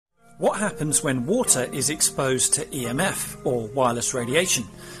What happens when water is exposed to EMF, or wireless radiation?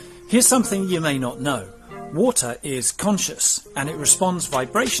 Here's something you may not know. Water is conscious, and it responds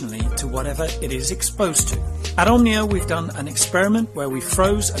vibrationally to whatever it is exposed to. At Omnia, we've done an experiment where we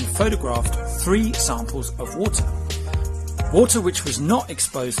froze and photographed 3 samples of water. Water which was not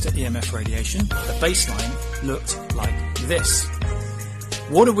exposed to EMF radiation, the baseline, looked like this.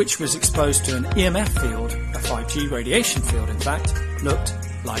 Water which was exposed to an EMF field, a 5G radiation field in fact, looked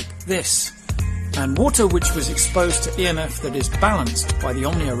like this. And water which was exposed to EMF that is balanced by the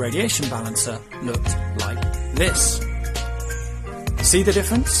Omnia radiation balancer looked like this. See the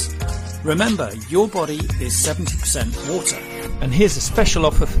difference? Remember, your body is 70% water. And here's a special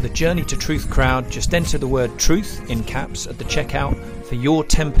offer for the Journey to Truth crowd. Just enter the word truth in caps at the checkout for your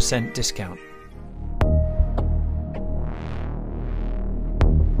 10% discount.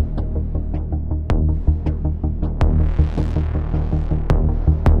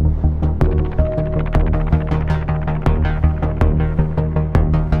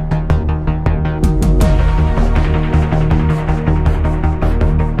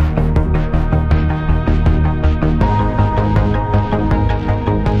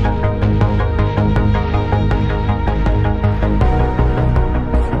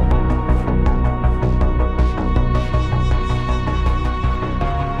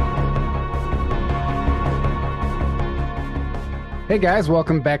 Hey guys,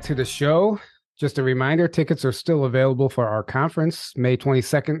 welcome back to the show. Just a reminder, tickets are still available for our conference, May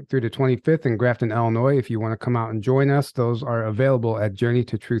 22nd through the 25th in Grafton, Illinois. If you want to come out and join us, those are available at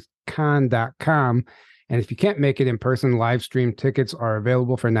journeytotruthcon.com. And if you can't make it in person, live stream tickets are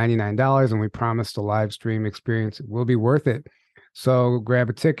available for $99, and we promise the live stream experience will be worth it. So grab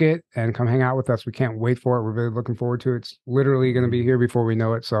a ticket and come hang out with us. We can't wait for it. We're really looking forward to it. It's literally going to be here before we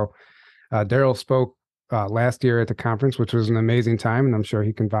know it. So Daryl spoke last year at the conference, which was an amazing time, and I'm sure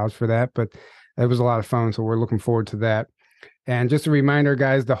he can vouch for that, but it was a lot of fun, so we're looking forward to that. And just a reminder,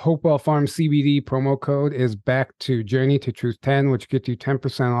 guys, the Hopewell Farm CBD promo code is back to Journey to Truth 10, which gets you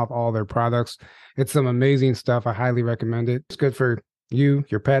 10% off all their products. It's some amazing stuff. I highly recommend it. It's good for you,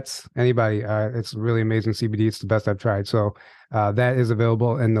 your pets, anybody. It's really amazing CBD. It's the best I've tried. So that is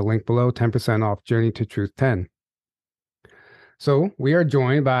available in the link below, 10% off Journey to Truth 10. So we are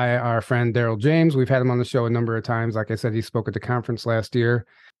joined by our friend Daryl James. We've had him on the show a number of times. Like I said, he spoke at the conference last year.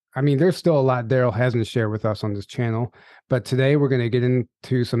 I mean, there's still a lot Daryl hasn't shared with us on this channel, but today we're going to get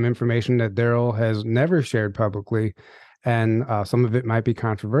into some information that Daryl has never shared publicly, and some of it might be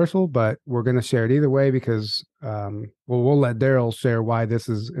controversial, but we're going to share it either way because we'll let Daryl share why this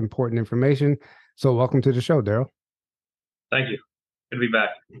is important information. So welcome to the show, Daryl. Thank you. Good to be back.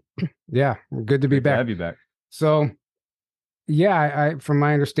 Yeah, good to be back. To have you back. So yeah, from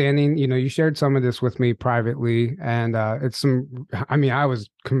my understanding, you shared some of this with me privately, and I was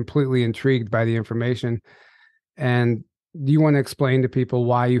completely intrigued by the information. And do you want to explain to people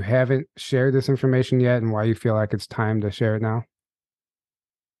why you haven't shared this information yet and why you feel like it's time to share it now?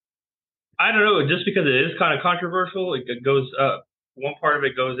 I don't know, just because it is kind of controversial. It goes, one part of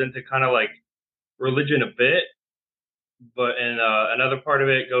it goes into kind of like religion a bit, but another part of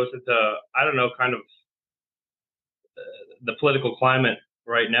it goes into, I don't know, kind of the political climate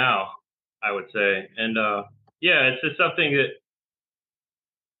right now, I would say. And yeah, it's just something that,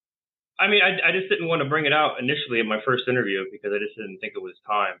 I mean, I just didn't want to bring it out initially in my first interview because I just didn't think it was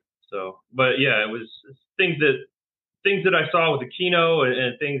time. So, but yeah, it was things that I saw with the Kino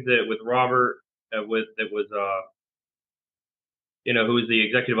and things that with Robert, who was the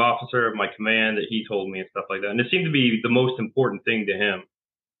executive officer of my command, that he told me and stuff like that. And it seemed to be the most important thing to him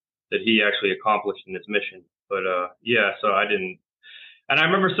that he actually accomplished in his mission. But yeah, so I didn't. And I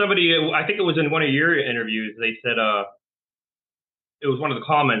remember somebody, I think it was in one of your interviews, they said, it was one of the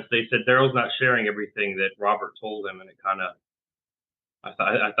comments, they said, Daryl's not sharing everything that Robert told him. And it kind of, I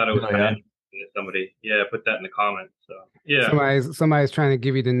thought it was kind of interesting that somebody, put that in the comments. So yeah. Somebody's trying to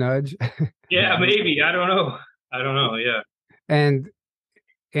give you the nudge. Yeah, maybe. I don't know. Yeah. And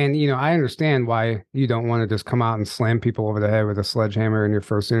I understand why you don't want to just come out and slam people over the head with a sledgehammer in your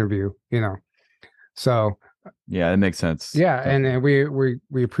first interview, So yeah, that makes sense. Yeah, and we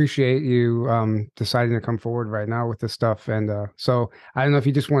appreciate you deciding to come forward right now with this stuff. And so I don't know if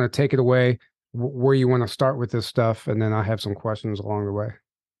you just want to take it away where you want to start with this stuff, and then I have some questions along the way.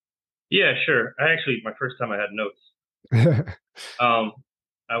 Yeah, sure. My first time I had notes. I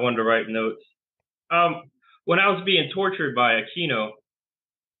wanted to write notes. When I was being tortured by Aquino,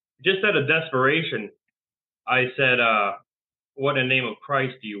 just out of desperation, I said, what in the name of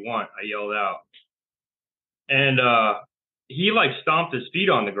Christ do you want? I yelled out. And he like stomped his feet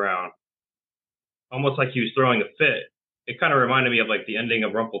on the ground, almost like he was throwing a fit. it kind of reminded me of like the ending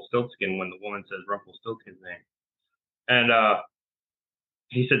of Rumpelstiltskin when the woman says Rumpelstiltskin's name. And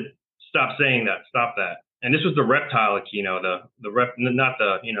he said, "Stop saying that. Stop that." And this was the reptile Aquino, not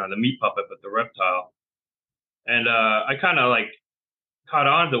the the meat puppet, but the reptile. And I kind of like caught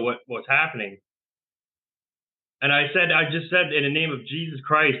on to what's happening. And I just said, "In the name of Jesus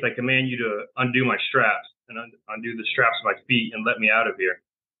Christ, I command you to undo my straps and undo the straps of my feet and let me out of here."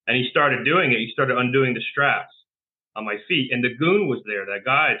 And he started doing it. He started undoing the straps on my feet. And the goon was there, that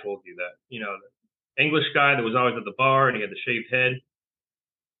guy I told you that, the English guy that was always at the bar, and he had the shaved head.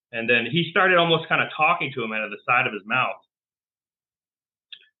 And then he started almost kind of talking to him out of the side of his mouth,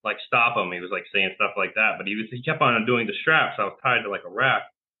 like stop him. He was like saying stuff like that, but he kept on undoing the straps. I was tied to like a rack.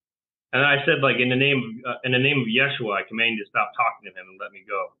 And I said, like, in the name of Yeshua, I command you to stop talking to him and let me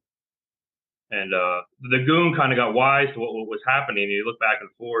go. And the goon kind of got wise to what was happening. He looked back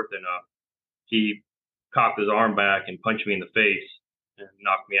and forth, and he cocked his arm back and punched me in the face and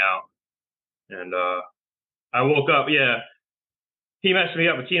knocked me out. And I woke up. Yeah, he messed me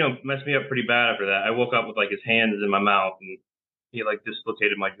up. Aquino messed me up pretty bad after that. I woke up with like his hands in my mouth, and he like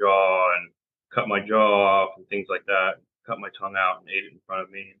dislocated my jaw and cut my jaw off and things like that. Cut my tongue out and ate it in front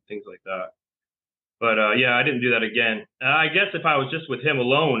of me and things like that. But yeah, I didn't do that again. I guess if I was just with him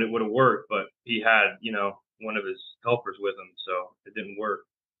alone, it would have worked. But he had, one of his helpers with him, so it didn't work.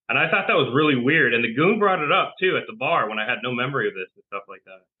 And I thought that was really weird. And the goon brought it up too at the bar when I had no memory of this and stuff like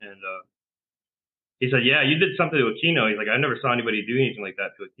that. And he said, "Yeah, you did something to Aquino." He's like, "I never saw anybody do anything like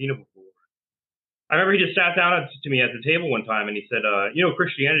that to Aquino before." I remember he just sat down to me at the table one time and he said,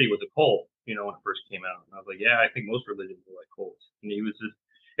 "Christianity was a cult, when it first came out." And I was like, "Yeah, I think most religions are like cults." And it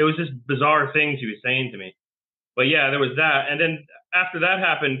was just bizarre things he was saying to me. But yeah, there was that. And then after that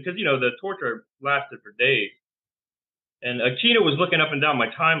happened, because, the torture lasted for days. And Aquino was looking up and down my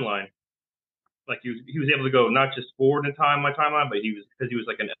timeline. Like he was able to go not just forward in time, my timeline, but because he was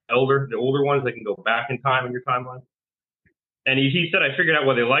like an elder, the older ones, they can go back in time in your timeline. And he said, "I figured out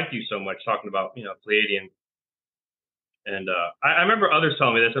why they liked you so much," talking about, Pleiadian. And I remember others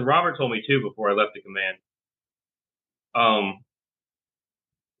telling me this, and Robert told me too before I left the command.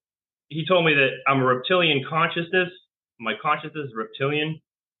 He told me that I'm a reptilian consciousness. My consciousness is reptilian,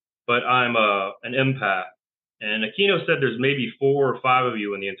 but I'm an empath. And Aquino said there's maybe 4 or 5 of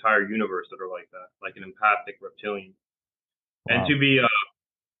you in the entire universe that are like that, like an empathic reptilian. Wow. And to be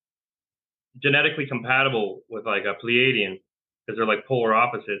genetically compatible with like a Pleiadian, because they're like polar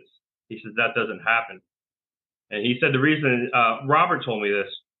opposites, he says that doesn't happen. And he said the reason, Robert told me this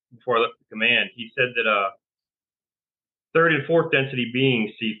before I left the command, he said that 3rd and 4th density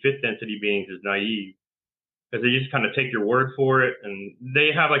beings see 5th density beings as naive, because they just kind of take your word for it, and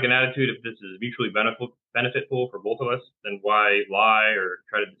they have like an attitude, if this is mutually benefitful for both of us, then why lie or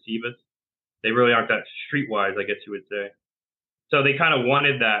try to deceive us? They really aren't that streetwise, I guess you would say. So they kind of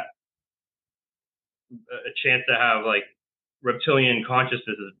wanted that, a chance to have like reptilian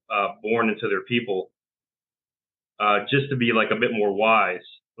consciousnesses born into their people, just to be like a bit more wise,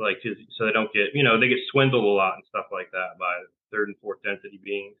 like so they don't get, they get swindled a lot and stuff like that by 3rd and 4th density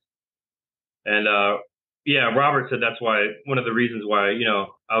beings. And yeah, Robert said that's why, one of the reasons why,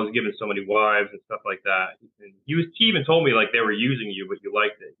 I was given so many wives and stuff like that. And he even told me like they were using you, but you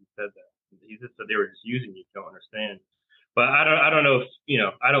liked it. He said that. He just said they were just using you. You don't understand. But I don't know if,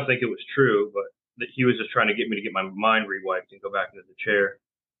 I don't think it was true, but that he was just trying to get me to get my mind rewiped and go back into the chair.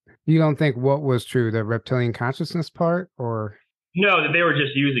 You don't think what was true, the reptilian consciousness part, or? No, that they were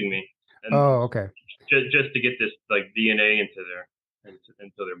just using me. And okay. Just to get this like DNA into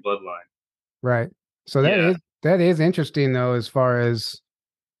their bloodline. Right. So that is interesting though, as far as,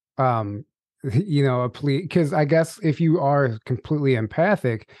 because I guess if you are completely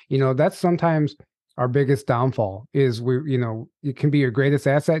empathic, that's sometimes our biggest downfall is it can be your greatest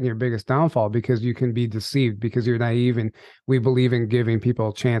asset and your biggest downfall, because you can be deceived because you're naive and we believe in giving people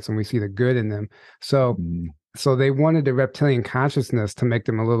a chance and we see the good in them. So, So they wanted the reptilian consciousness to make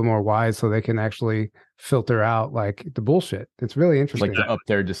them a little more wise so they can actually filter out like the bullshit. It's really interesting. Like to up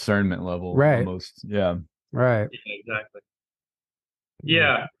their discernment level. Right. Almost. Yeah. Right. Yeah, exactly.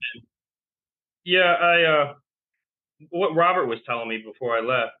 Yeah. Yeah. What Robert was telling me before I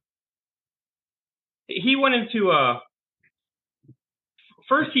left, he went into,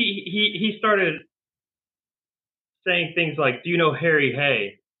 first he started saying things like, "Do you know Harry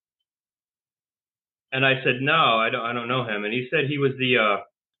Hay?" And I said, "No, I don't know him." And he said he was the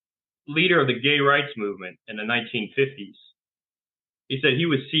leader of the gay rights movement in the 1950s. He said he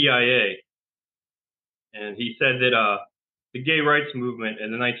was CIA, and he said that the gay rights movement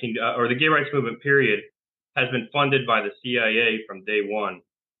in the gay rights movement period has been funded by the CIA from day one,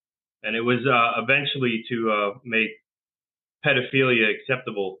 and it was eventually to make pedophilia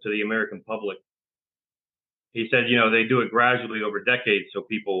acceptable to the American public. He said, they do it gradually over decades, so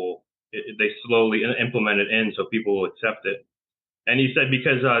they slowly implement it so people will accept it. And he said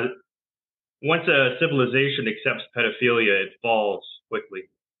because once a civilization accepts pedophilia, it falls quickly.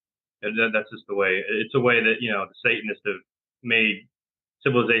 And that's just the way. It's a way that the Satanists have made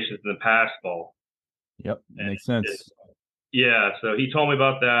civilizations in the past fall. Yep, makes sense. Yeah, so he told me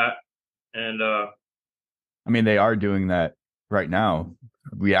about that, and I mean, they are doing that right now.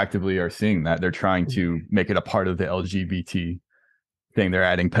 We actively are seeing that. They're trying to make it a part of the LGBT thing. They're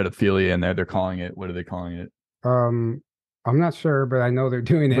adding pedophilia in there. They're calling it, what are they calling it? I'm not sure, but I know they're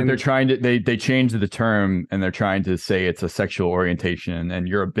doing it. But they're trying to, they changed the term, and they're trying to say it's a sexual orientation, and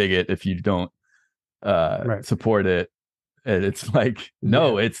you're a bigot if you don't support it. And it's like,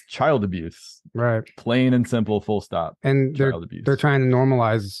 no, it's child abuse. Right. Plain and simple, full stop. And they're trying to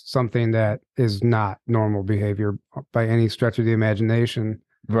normalize something that is not normal behavior by any stretch of the imagination.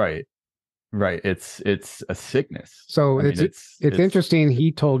 Right. Right. It's a sickness. So it's interesting.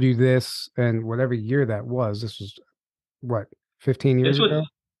 He told you this, and whatever year that was, this was what, 15 years ago?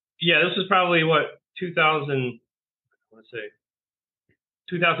 Yeah, this was probably what, 2000, let's say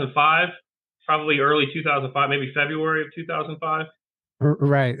 2005, probably early 2005, maybe February of 2005.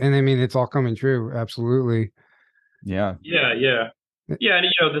 Right. And I mean, it's all coming true. Absolutely. Yeah. Yeah. Yeah. Yeah. And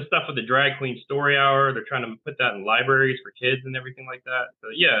the stuff with the drag queen story hour, they're trying to put that in libraries for kids and everything like that. So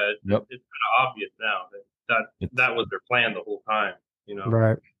yeah, it's kind of obvious now that was their plan the whole time,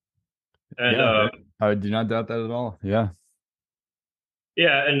 Right. And I do not doubt that at all. Yeah.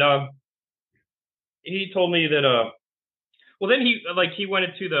 Yeah. And he told me that well, then he went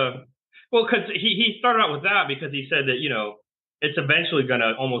into because he started out with that because he said that it's eventually going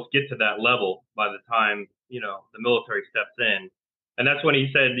to almost get to that level by the time the military steps in. And that's when he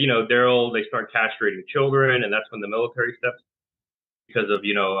said, Daryl, they start castrating children, and that's when the military steps because of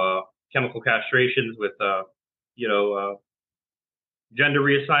chemical castrations with gender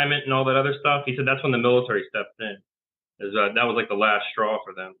reassignment and all that other stuff. He said that's when the military steps in. That was like the last straw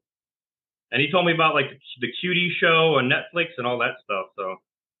for them. And he told me about like the Cutie show on Netflix and all that stuff. So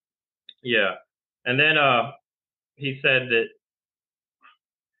yeah. And then he said that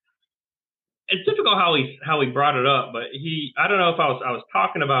it's difficult how he brought it up, but I don't know if I was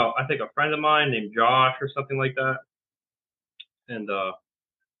talking about, I think, a friend of mine named Josh or something like that. And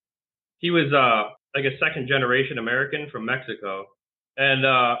he was like a second generation American from Mexico. And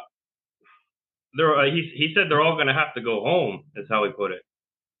he said they're all going to have to go home, is how he put it.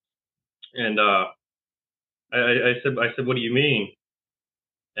 And I said, what do you mean?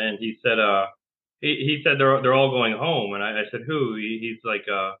 And he said he said they're all going home. And I said, who? He's like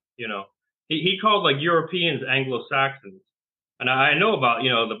he called like Europeans Anglo-Saxons. And I know about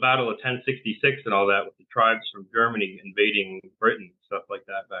the Battle of 1066 and all that with the tribes from Germany invading Britain, stuff like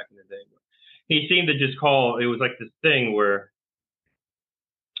that back in the day. But he seemed to just call, it was like this thing where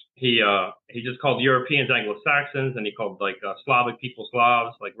he just called Europeans Anglo-Saxons, and he called like Slavic people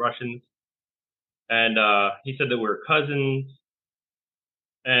Slavs, like Russians. And he said that we were cousins.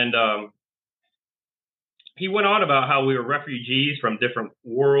 And he went on about how we were refugees from different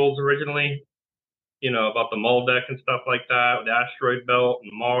worlds originally, about the Maldek and stuff like that, the asteroid belt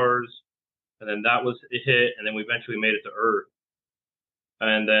and Mars. And then that was a hit, and then we eventually made it to Earth.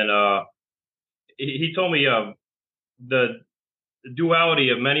 And then he told me the duality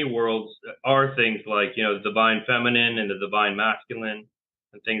of many worlds are things like, the divine feminine and the divine masculine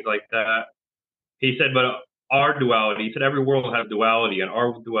and things like that. He said, but our duality, he said every world has duality, and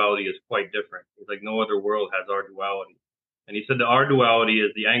our duality is quite different. He's like, no other world has our duality. And he said that our duality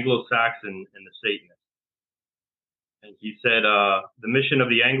is the Anglo-Saxon and the Satanist. And he said the mission of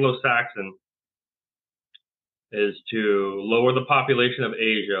the Anglo-Saxon is to lower the population of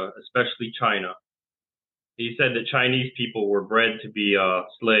Asia, especially China. He said that Chinese people were bred to be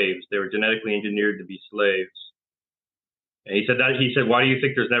slaves. They were genetically engineered to be slaves. And he said, why do you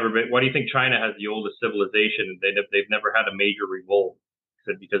think China has the oldest civilization? They've never had a major revolt. He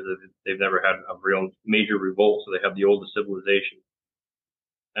said, because they've never had a real major revolt, so they have the oldest civilization.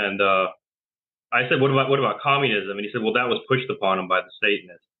 And I said, what about communism? And he said, well, that was pushed upon them by the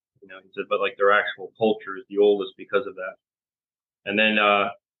Satanists. He said, but like their actual culture is the oldest because of that. And then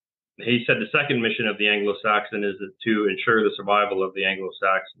he said the second mission of the Anglo-Saxon is to ensure the survival of the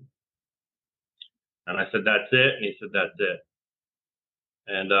Anglo-Saxon. And I said, that's it? And he said, that's it.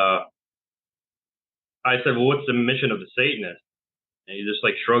 And I said, well, what's the mission of the Satanist? And he just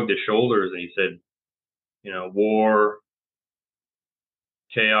like shrugged his shoulders and he said, war,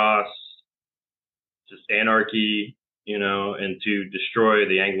 chaos, just anarchy, and to destroy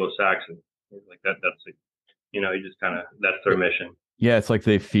the Anglo-Saxon. Like that's it. You just kind of, that's their mission. Yeah, it's like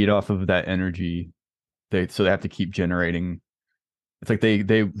they feed off of that energy. So they have to keep generating. It's like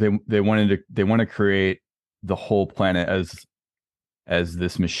they want to create the whole planet as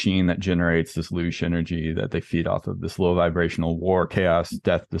this machine that generates this loose energy that they feed off of, this low vibrational war, chaos,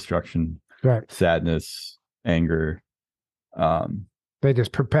 death, destruction, right, sadness, anger. They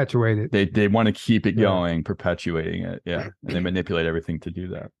just perpetuate it. They want to keep it going, perpetuating it. Yeah. And they manipulate everything to do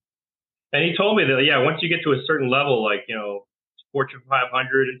that. And he told me that, yeah, once you get to a certain level, like, Fortune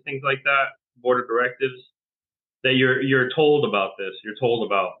 500 and things like that, board of directives, that you're told about this. You're told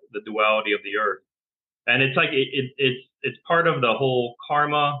about the duality of the earth. And it's like, it's part of the whole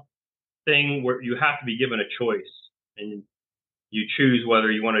karma thing where you have to be given a choice, and you choose whether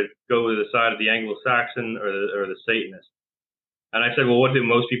you want to go to the side of the Anglo-Saxon or the Satanist. And I said, well, what do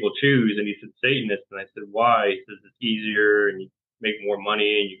most people choose? And he said, Satanist. And I said, why? He says, it's easier and you make more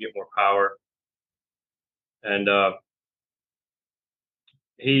money and you get more power. And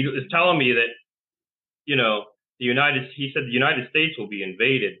he was telling me that, he said the United States will be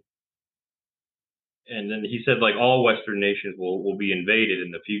invaded. And then he said, like, all Western nations will be invaded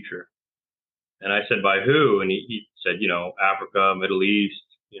in the future. And I said, by who? And he said, Africa, Middle East,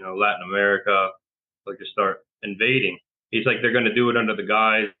 Latin America, like, just start invading. He's like, they're going to do it under the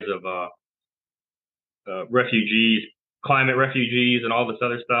guise of refugees, climate refugees, and all this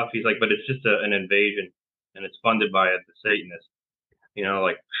other stuff. He's like, but it's just an invasion, and it's funded by the Satanists,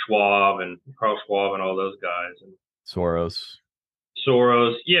 like Schwab and Carl Schwab and all those guys. And Soros.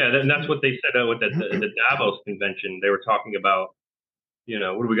 Yeah, and that's what they said with the Davos convention. They were talking about, what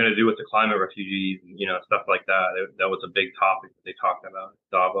are we going to do with the climate refugees, and, stuff like that. That was a big topic that they talked about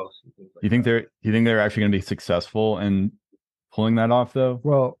at Davos. And things like you think they're actually going to be successful in pulling that off, though?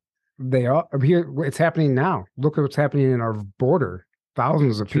 Well, they are here. It's happening now. Look at what's happening in our border.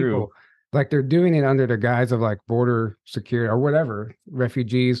 Thousands of people, like, they're doing it under the guise of like border security or whatever,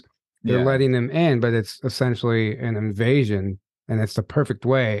 refugees. They're letting them in, but it's essentially an invasion, and it's the perfect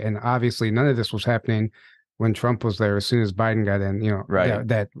way. And obviously, none of this was happening when Trump was there. As soon as Biden got in,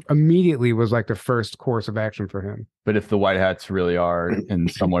 that immediately was like the first course of action for him. But if the white hats really are in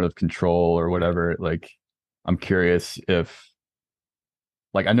somewhat of control or whatever, like, I'm curious if,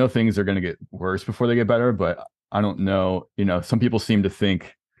 like, I know things are going to get worse before they get better, but I don't know. Some people seem to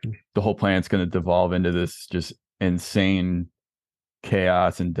think the whole planet's going to devolve into this just insane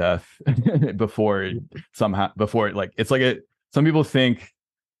chaos and death before some people think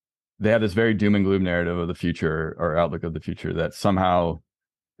they have this very doom and gloom narrative of the future or outlook of the future that somehow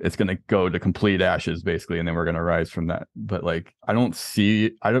it's going to go to complete ashes basically, and then we're going to rise from that. But like, I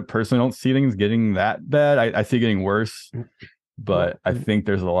personally don't see things getting that bad. I see it getting worse, but I think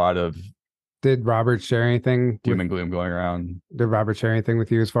there's a lot of Did Robert share anything? Doom and gloom going around. Did Robert share anything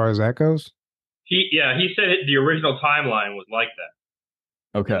with you as far as that goes? He said the original timeline was like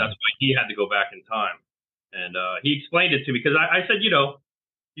that. Okay. And that's why he had to go back in time. And he explained it to me, because I said, you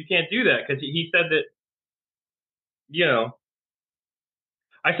can't do that, because he said that,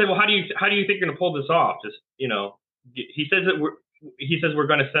 I said, well, how do you think you're going to pull this off? Just, he says we're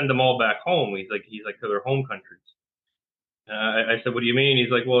going to send them all back home. He's like to their home countries. I said, what do you mean?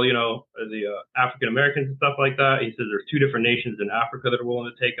 He's like, well, the African Americans and stuff like that. He says there's 2 different nations in Africa that are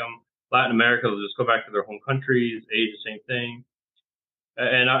willing to take them. Latin America will just go back to their home countries. Asia, same thing.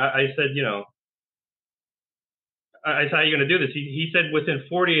 And I said, I said, how are you going to do this? He said within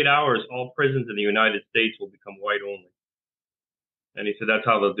 48 hours, all prisons in the United States will become white only. And he said that's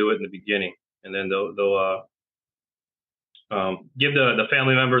how they'll do it in the beginning. And then they'll give the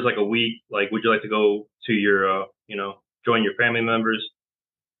family members like a week. Like, would you like to go to your, join your family members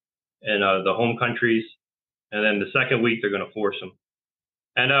in the home countries? And then the second week, they're going to force them.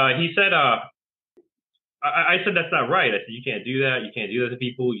 And he said, I said, that's not right. I said, you can't do that. You can't do that to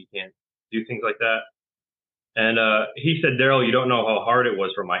people. You can't do things like that. And he said, Daryl, you don't know how hard it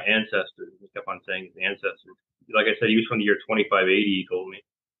was for my ancestors. He kept on saying his ancestors. Like I said, he was from the year 2580, he told me.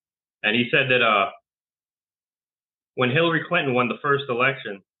 And he said that when Hillary Clinton won the first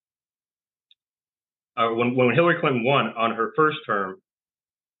election, when Hillary Clinton won on her first term,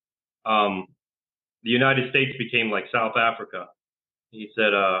 the United States became like South Africa. He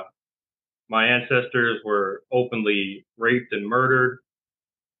said, my ancestors were openly raped and murdered.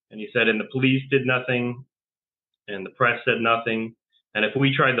 And he said, and the police did nothing, and the press said nothing. And if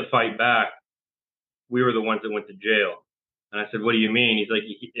we tried to fight back, we were the ones that went to jail. And I said, what do you mean? He's like,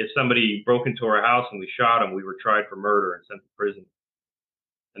 if somebody broke into our house and we shot him, we were tried for murder and sent to prison.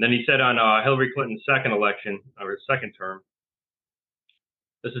 And then he said on Hillary Clinton's second election, or her second term,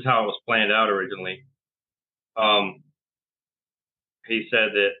 this is how it was planned out originally. He said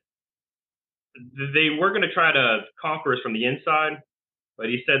that they were going to try to conquer us from the inside, but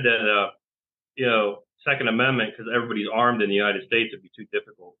he said that, Second Amendment, because everybody's armed in the United States, would be too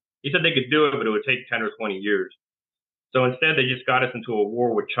difficult. He said they could do it, but it would take 10 or 20 years. So instead, they just got us into a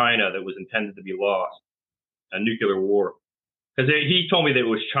war with China that was intended to be lost, a nuclear war. Because he told me that it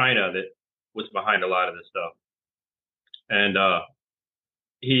was China that was behind a lot of this stuff. And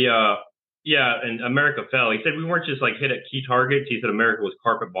and America fell. He said we weren't just like hit at key targets. He said America was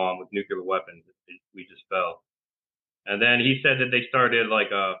carpet bombed with nuclear weapons. We just fell. And then he said that they started like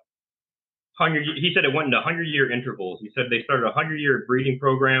he said it went into 100-year intervals. He said they started a 100-year breeding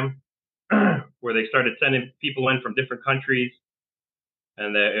program where they started sending people in from different countries.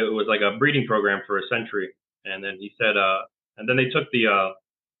 And it was like a breeding program for a century. And then he said, and then they took the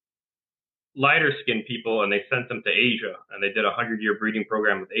lighter skinned people and they sent them to Asia, and they did a 100-year breeding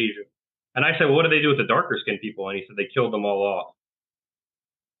program with Asia. And I said, well, what did they do with the darker skinned people? And he said they killed them all off.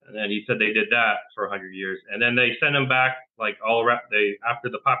 And then he said they did that for 100 years. And then they sent them back like all around. After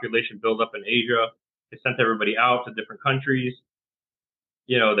the population built up in Asia, they sent everybody out to different countries.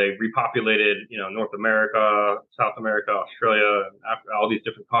 They repopulated, North America, South America, Australia, all these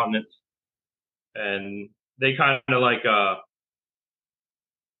different continents. And they kind of like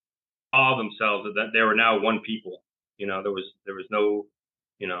saw themselves that they were now one people. There was no,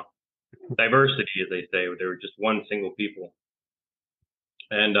 diversity, as they say. They were just one single people.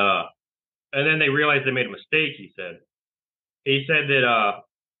 And then they realized they made a mistake. He said that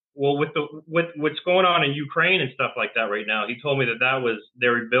well, with what's going on in Ukraine and stuff like that right now, he told me that they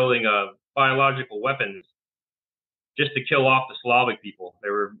were building biological weapons just to kill off the Slavic people. They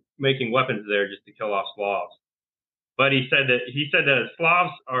were making weapons there just to kill off Slavs. But he said that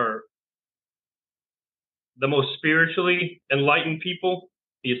Slavs are the most spiritually enlightened people,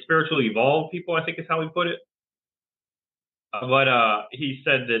 the spiritually evolved people, I think is how he put it. But he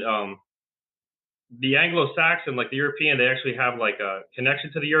said that the Anglo-Saxon, like the European, they actually have like a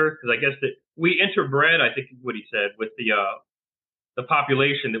connection to the earth, because I guess that we interbred, I think is what he said, with the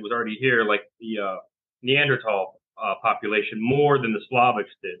population that was already here, like the Neanderthal population, more than the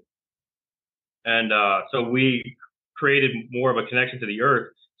Slavics did. And so we created more of a connection to the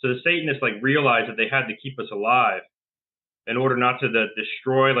earth. So the Satanists like realized that they had to keep us alive in order not to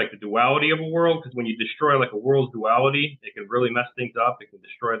destroy like the duality of a world. Because when you destroy like a world's duality, it can really mess things up. It can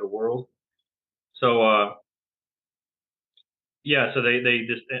destroy the world. So so they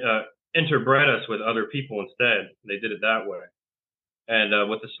just interbred us with other people instead. They did it that way. And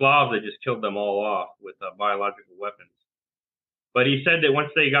with the Slavs, they just killed them all off with biological weapons. But he said that once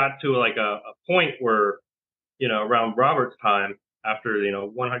they got to like a point where, around Robert's time, after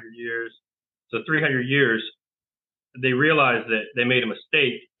 100 years, so 300 years, they realized that they made a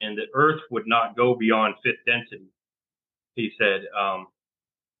mistake and that Earth would not go beyond fifth density. He said,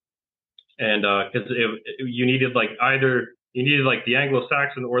 because you needed like the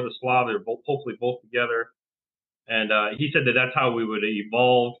Anglo-Saxon or the Slav, they're hopefully both together. And he said that that's how we would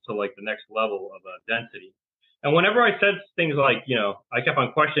evolve to like the next level of density. And whenever I said things like, I kept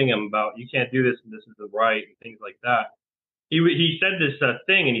on questioning him about, you can't do this and this isn't right and things like that. He said this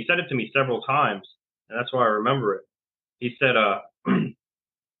thing, and he said it to me several times, and that's why I remember it. He said,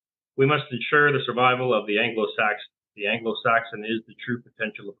 we must ensure the survival of the Anglo-Saxon. The Anglo-Saxon is the true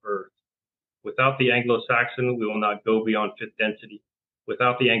potential of Earth. Without the Anglo-Saxon, we will not go beyond fifth density.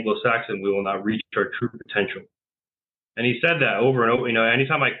 Without the Anglo-Saxon, we will not reach our true potential. And he said that over and over,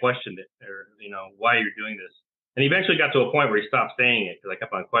 anytime I questioned it, or, why you're doing this. And he eventually got to a point where he stopped saying it because I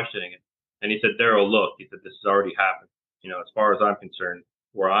kept on questioning it. And he said, Daryl, look, he said, this has already happened. As far as I'm concerned,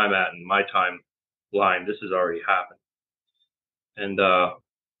 where I'm at in my timeline, this has already happened. And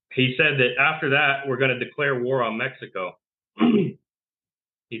he said that after that, we're going to declare war on Mexico.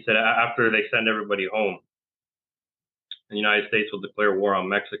 He said after they send everybody home, the United States will declare war on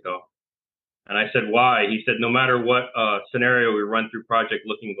Mexico. And I said, why? He said, no matter what scenario we run through Project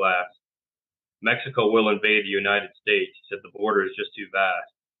Looking Glass, Mexico will invade the United States. He said the border is just too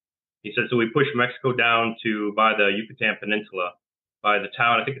vast. He said, so we push Mexico down to by the Yucatan Peninsula, by the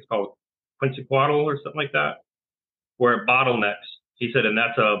town, I think it's called Quetzalcoatl or something like that, where it bottlenecks. He said, and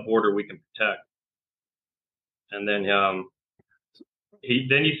that's a border we can protect. And then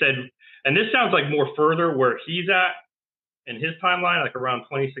he said, and this sounds like more further where he's at in his timeline, like around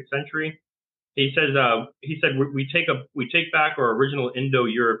 26th century. He said we take back our original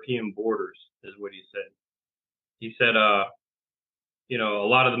Indo-European borders, is what he said. He said, a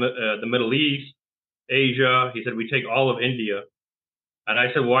lot of the Middle East, Asia. He said we take all of India. And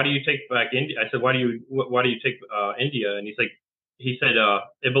I said, why do you take back India? I said, why do you take India? And he said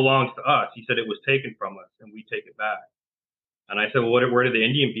it belongs to us. He said it was taken from us and we take it back. And I said, well, where did the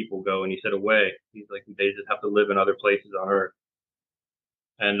Indian people go? And he said, away. He's like, they just have to live in other places on Earth.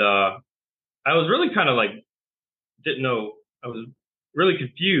 And I was really kind of like, didn't know. I was really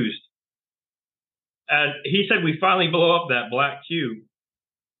confused. And he said, we finally blow up that black cube.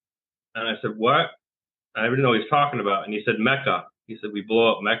 And I said, what? I didn't know what he was talking about. And he said, Mecca. He said, we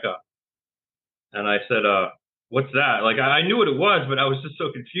blow up Mecca. And I said, what's that? Like, I knew what it was, but I was just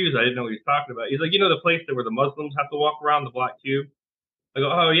so confused. I didn't know what he was talking about. He's like, you know, the place where the Muslims have to walk around, the black cube? I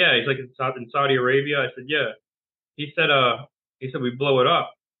go, oh, yeah. He's like, in Saudi Arabia. I said, yeah. He said, we blow it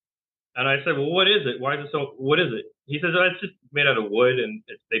up. And I said, well, what is it? Why is it so, what is it? He says, oh, it's just made out of wood and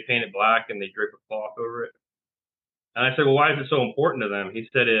they paint it black and they drape a cloth over it. And I said, well, why is it so important to them? He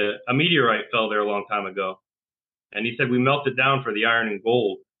said, a meteorite fell there a long time ago. And he said, we melted down for the iron and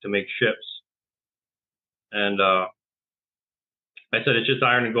gold to make ships. And I said, it's just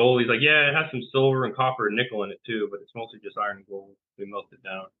iron and gold. He's like, yeah, it has some silver and copper and nickel in it too, but it's mostly just iron and gold. We melt it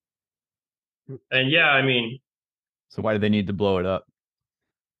down. And yeah, I mean. So why do they need to blow it up?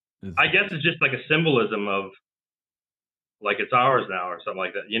 I guess it's just like a symbolism of like it's ours now or something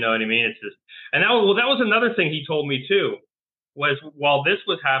like that. You know what I mean? It's just, and that was another thing he told me too, was while this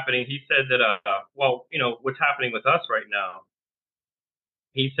was happening, he said that, well, you know, what's happening with us right now,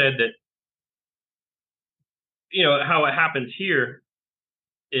 he said that, you know, how it happens here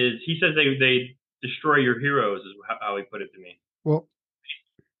is he says they destroy your heroes is how he put it to me. Well,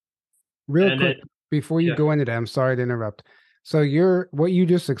 real quick, before you go into that, I'm sorry to interrupt. So what you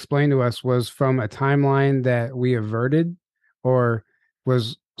just explained to us was from a timeline that we averted, or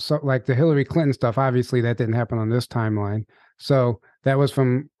was like the Hillary Clinton stuff. Obviously, that didn't happen on this timeline. So that was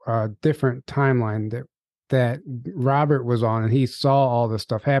from a different timeline that Robert was on, and he saw all this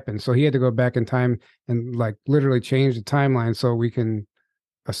stuff happen. So he had to go back in time and like literally change the timeline so we can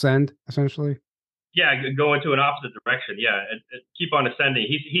ascend, essentially. Yeah, go into an opposite direction. Yeah, keep on ascending.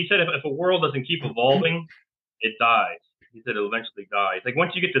 He said if a world doesn't keep evolving, it dies. He said it'll eventually die. It's like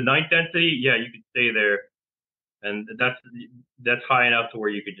once you get to ninth density, yeah, you can stay there, and that's high enough to where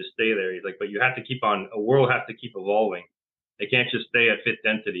you could just stay there. He's like, but you have to keep on. A world has to keep evolving. It can't just stay at fifth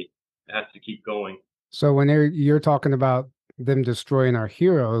density. It has to keep going. So when you're talking about them destroying our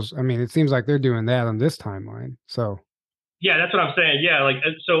heroes, I mean, it seems like they're doing that on this timeline. So. Yeah, that's what I'm saying. Yeah, like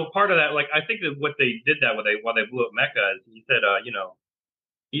so part of that, like I think that what they did that while they blew up Mecca is he said, you know.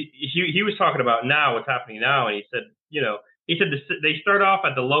 He was talking about now what's happening now, and he said, you know, they start off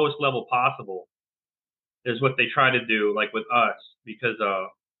at the lowest level possible, is what they try to do, like with us, because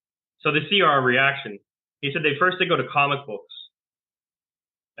so they see our reaction. He said they go to comic books,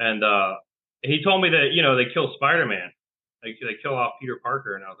 and he told me that, you know, they kill Spider-Man, they kill off Peter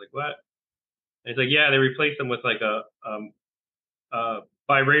Parker, and I was like, what? And he's like, yeah, they replaced him with like a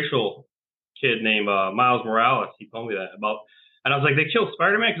biracial kid named Miles Morales. He told me that about. And I was like, they killed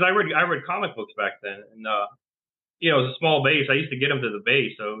Spider-Man? Because I read comic books back then. And, you know, it was a small base. I used to get them to the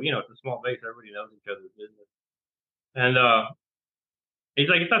base. So, you know, it's a small base. Everybody knows each other's business. And he's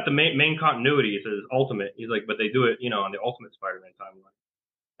like, it's not the main continuity. It's ultimate. He's like, but they do it, you know, on the Ultimate Spider-Man timeline.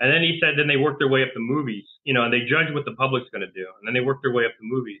 And then he said, then they work their way up to movies, you know, and they judge what the public's going to do. And then they work their way up to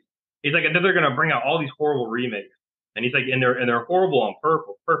movies. He's like, and then they're going to bring out all these horrible remakes. And he's like, and they're horrible on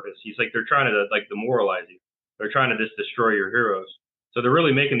purpose. He's like, they're trying to like demoralize you. They're trying to just destroy your heroes. So they're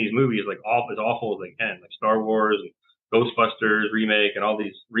really making these movies like as awful as they can, like Star Wars and Ghostbusters remake and all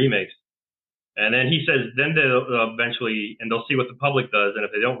these remakes. And then he says, then they'll eventually, and they'll see what the public does. And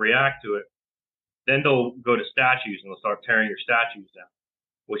if they don't react to it, then they'll go to statues and they'll start tearing your statues down,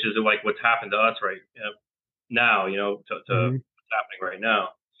 which is like what's happened to us right now, you know, to what's happening right now.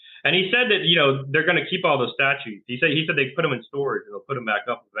 And he said that, you know, they're going to keep all those statues. He said they put them in storage and they'll put them back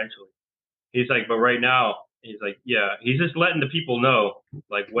up eventually. He's like, but right now, he's like, yeah, he's just letting the people know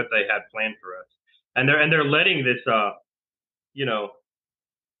like what they had planned for us. And they're letting this, you know,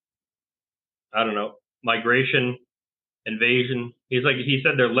 I don't know, migration, invasion. He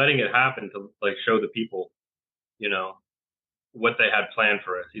said they're letting it happen to like show the people, you know, what they had planned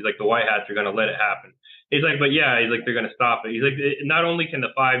for us. He's like, the White Hats are going to let it happen. He's like, but yeah, he's like, they're going to stop it. He's like, not only can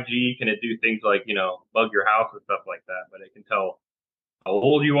the 5G, can it do things like, you know, bug your house and stuff like that, but it can tell how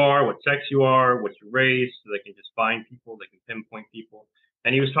old you are, what sex you are, what's your race. So they can just find people. They can pinpoint people.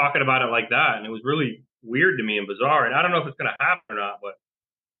 And he was talking about it like that. And it was really weird to me and bizarre. And I don't know if it's going to happen or not, but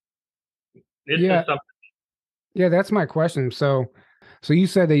it's just something. Yeah, that's my question. So you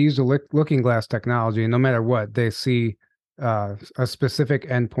said they use the looking glass technology, and no matter what, they see a specific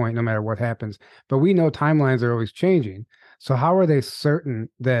endpoint, no matter what happens. But we know timelines are always changing. So how are they certain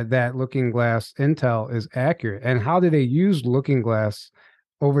that looking glass intel is accurate? And how do they use looking glass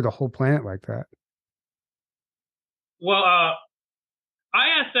over the whole planet like that? Well,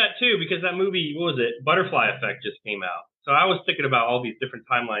 I asked that too because that movie, what was it? Butterfly Effect just came out. So I was thinking about all these different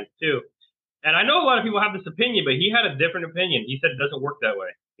timelines too. And I know a lot of people have this opinion, but he had a different opinion. He said it doesn't work that way.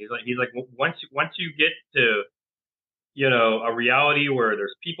 He's like once you get to, you know, a reality where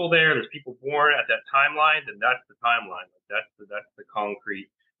there's people there's people born at that timeline, then that's the timeline. Like that's the concrete.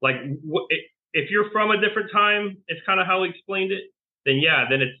 Like if you're from a different time, it's kind of how he explained it. Then yeah,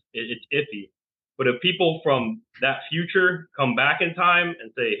 then it's iffy. But if people from that future come back in time and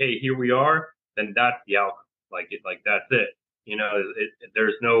say, "Hey, here we are," then that's the outcome. Like that's it. You know,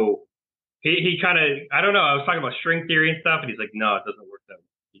 there's no. He kind of, I don't know. I was talking about string theory and stuff, and he's like, "No, it doesn't work that way."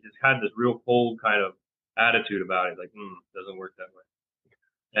 He just had this real cold kind of attitude about it. He's like, "It doesn't work that way."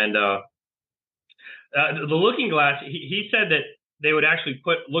 And the Looking Glass, he said that they would actually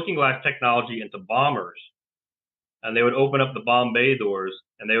put Looking Glass technology into bombers, and they would open up the bomb bay doors,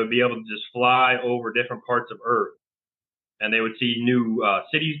 and they would be able to just fly over different parts of Earth, and they would see new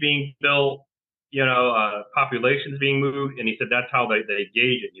cities being built, you know, populations being moved. And he said that's how they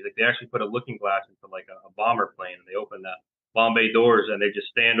gauge it. He's like, they actually put a looking glass into like a bomber plane, and they open that bomb bay doors, and they just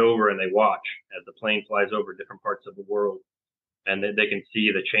stand over and they watch as the plane flies over different parts of the world, and they can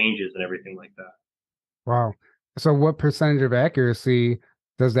see the changes and everything like that. Wow. So what percentage of accuracy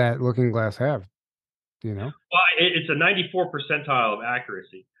does that looking glass have? Do you know? Well, it's a 94 percentile of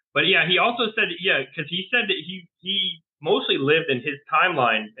accuracy. But yeah, he also said, because he said that he mostly lived in his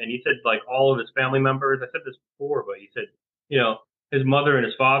timeline, and he said like all of his family members. I said this before, but he said, you know, his mother and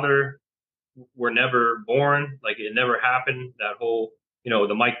his father were never born. Like it never happened. That whole, you know,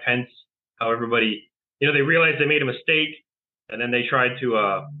 the Mike Pence, how everybody, you know, they realized they made a mistake, and then they tried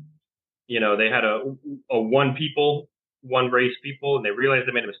to, you know, they had a one race people, and they realized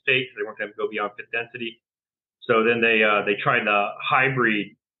they made a mistake. So they weren't going to go beyond fifth density. So then they tried to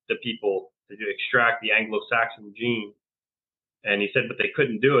hybrid the people to extract the Anglo-Saxon gene. And he said, but they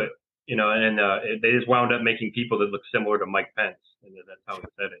couldn't do it, you know, and they just wound up making people that look similar to Mike Pence. And that's how he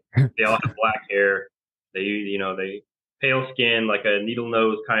said it. They all have black hair. They, you know, they pale skin, like a needle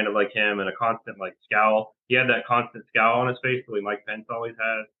nose, kind of like him, and a constant like scowl. He had that constant scowl on his face, the way Mike Pence always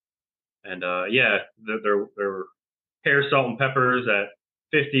has. And yeah, their hair, salt, and peppers at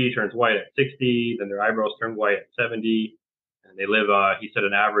 50 turns white at 60. Then their eyebrows turn white at 70. And they live, he said,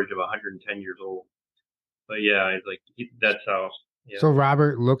 an average of 110 years old. But yeah, it's like that's how. Yeah. So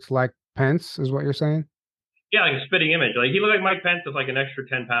Robert looked like Pence, is what you're saying? Yeah, like a spitting image. Like he looked like Mike Pence with like an extra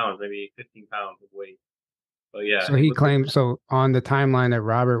 10 pounds, maybe 15 pounds of weight. But yeah. So he claimed, so on the timeline that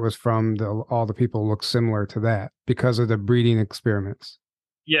Robert was from, all the people look similar to that because of the breeding experiments.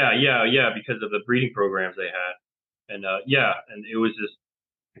 Yeah, because of the breeding programs they had. And yeah, and it was just,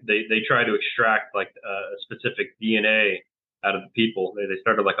 they tried to extract like a specific DNA out of the people. They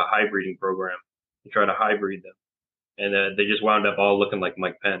started like a hybriding program. They tried to hybrid them. And they just wound up all looking like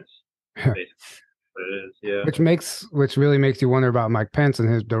Mike Pence. Basically. But it is, yeah. Which really makes you wonder about Mike Pence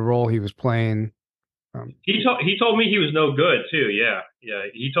and the role he was playing. He told me he was no good too. Yeah.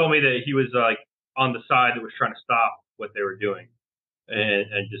 He told me that he was like on the side that was trying to stop what they were doing, and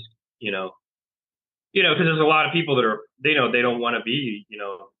just because there's a lot of people that are they don't want to be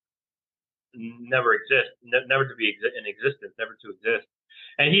never to be in existence, never to exist.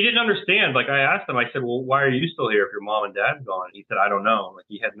 And he didn't understand. Like I asked him, I said, well, why are you still here if your mom and dad's gone? He said, I don't know. Like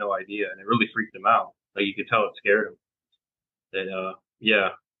he had no idea. And it really freaked him out. Like you could tell it scared him.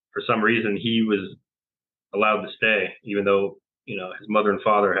 That, for some reason he was allowed to stay, even though, his mother and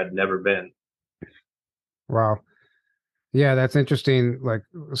father had never been. Wow. Yeah, that's interesting. Like,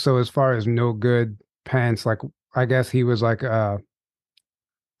 so as far as no good Pence, like, I guess he was like a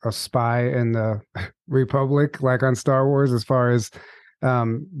spy in the Republic, like on Star Wars, as far as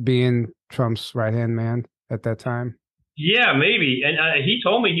being Trump's right-hand man at that time. Yeah, maybe. And he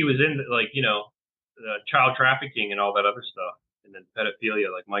told me he was in child trafficking and all that other stuff, and then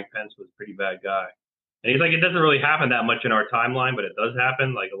pedophilia. Like Mike Pence was a pretty bad guy. And he's like, it doesn't really happen that much in our timeline, but it does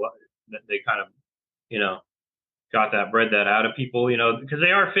happen. Like a lot, they kind of, bred that out of people, because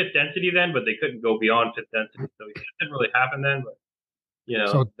they are fifth density then, but they couldn't go beyond fifth density. So it didn't really happen then, but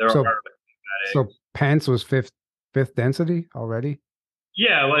so Pence was fifth density already.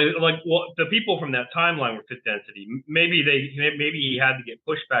 Yeah, like the people from that timeline were fifth density. Maybe he had to get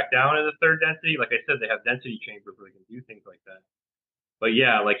pushed back down to the third density. Like I said, they have density chambers where they can do things like that. But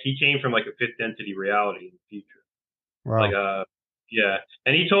yeah, like he came from like a fifth density reality in the future. Wow. Like yeah.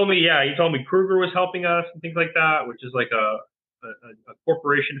 And he told me Kruger was helping us and things like that, which is like a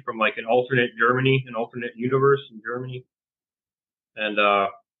corporation from like an alternate Germany, an alternate universe in Germany. And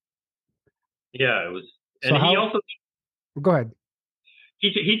yeah, it was. And he also go ahead.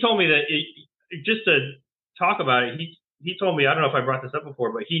 He told me that just to talk about it. He told me, I don't know if I brought this up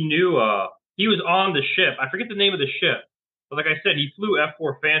before, but he knew he was on the ship. I forget the name of the ship, but like I said, he flew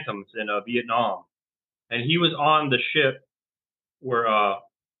F-4 Phantoms in Vietnam, and he was on the ship where John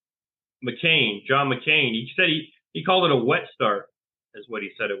McCain. He said he called it a wet start, is what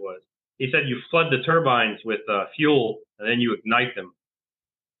he said it was. He said you flood the turbines with fuel and then you ignite them.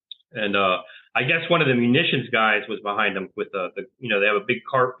 And I guess one of the munitions guys was behind them with they have a big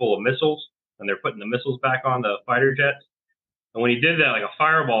cart full of missiles and they're putting the missiles back on the fighter jets. And when he did that, like a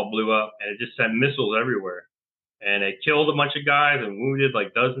fireball blew up and it just sent missiles everywhere. And it killed a bunch of guys and wounded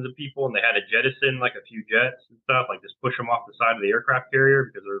like dozens of people. And they had to jettison like a few jets and stuff, like just push them off the side of the aircraft carrier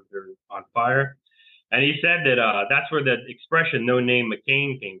because they're on fire. And he said that that's where the expression "no name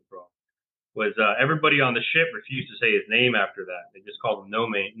McCain" came from. Was everybody on the ship refused to say his name after that. They just called him no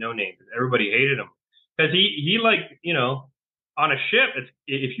name because everybody hated him. Because he like, on a ship,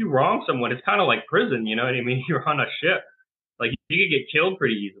 if you wrong someone, it's kind of like prison, you know what I mean? You're on a ship. Like you could get killed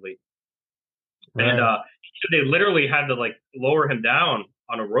pretty easily. Right. And they literally had to like lower him down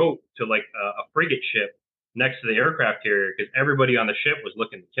on a rope to like a frigate ship next to the aircraft carrier because everybody on the ship was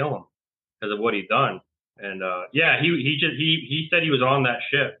looking to kill him because of what he'd done. And he said he was on that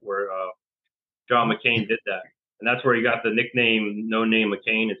ship where John McCain did that, and that's where he got the nickname "No Name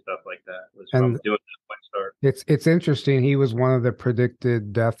McCain" and stuff like that. Was from doing that wet start. It's interesting. He was one of the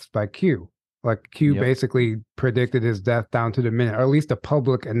predicted deaths by Q. Like Q basically predicted his death down to the minute, or at least a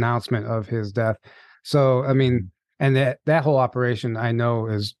public announcement of his death. So I mean, and that whole operation I know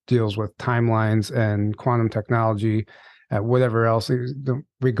deals with timelines and quantum technology, whatever else.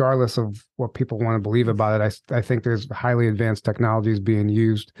 Regardless of what people want to believe about it, I think there's highly advanced technologies being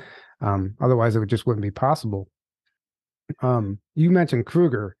used. Otherwise, it just wouldn't be possible. You mentioned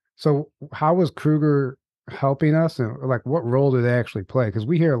Kruger. So how was Kruger helping us? And like, what role did they actually play? Because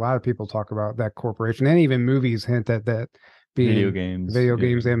we hear a lot of people talk about that corporation, and even movies hint at that being video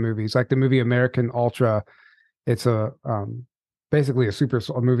games and movies. Like the movie American Ultra. It's basically a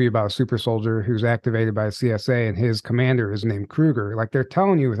movie about a super soldier who's activated by a CSA, and his commander is named Kruger. Like they're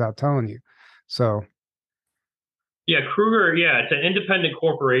telling you without telling you. So. Yeah, Kruger. Yeah, it's an independent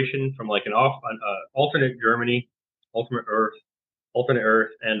corporation from like an alternate Germany, alternate Earth,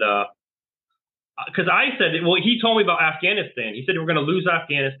 and because I said, well, he told me about Afghanistan. He said we're going to lose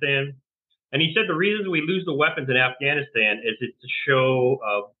Afghanistan, and he said the reasons we lose the weapons in Afghanistan is it's a show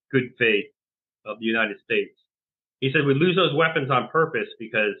of good faith of the United States. He said we lose those weapons on purpose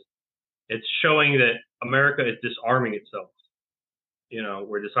because it's showing that America is disarming itself.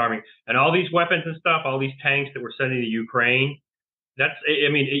 We're disarming, and all these weapons and stuff, all these tanks that we're sending to Ukraine.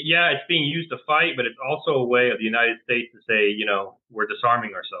 It's being used to fight, but it's also a way of the United States to say, we're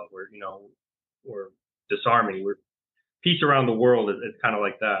disarming ourselves. We're disarming. We're peace around the world. It's kind of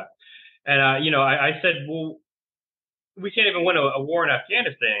like that. And I said, well, we can't even win a war in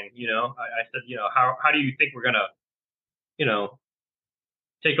Afghanistan. I said, how do you think we're gonna,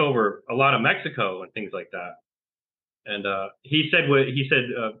 take over a lot of Mexico and things like that? And he said,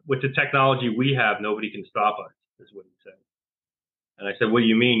 with the technology we have, nobody can stop us, is what he said. And I said, what do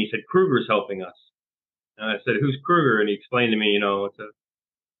you mean? He said, Kruger's helping us. And I said, who's Kruger? And he explained to me, it's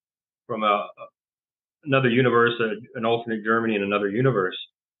from another universe, an alternate Germany in another universe.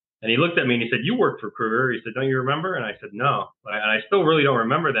 And he looked at me and he said, you work for Kruger. He said, don't you remember? And I said, no. And I still really don't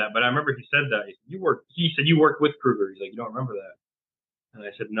remember that. But I remember he said that. He said, you worked with Kruger. He's like, you don't remember that? And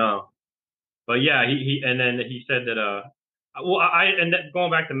I said, no. But yeah, and then he said that,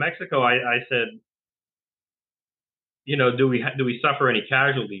 going back to Mexico, I said, do we suffer any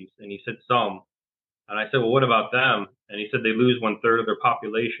casualties? And he said, some. And I said, well, what about them? And he said, they lose 1/3 of their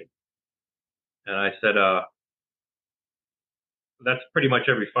population. And I said, that's pretty much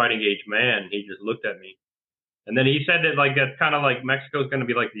every fighting age man. He just looked at me. And then he said that like, that's kind of like Mexico's going to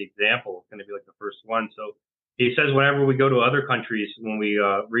be like the example. It's going to be like the first one. So he says whenever we go to other countries, when we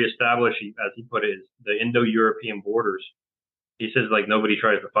reestablish, as he put it, the Indo-European borders, he says like nobody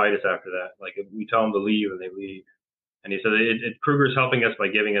tries to fight us after that. Like if we tell them to leave and they leave. And he said Kruger's helping us by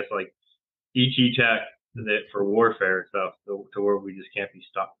giving us like ET tech for warfare and stuff, to where we just can't be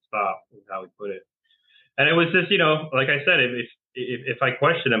stopped. Is how he put it. And it was just, like I said, if I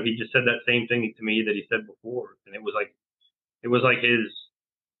questioned him, he just said that same thing to me that he said before, and it was like his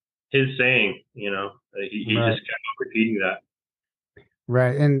saying, he right. just kept repeating that.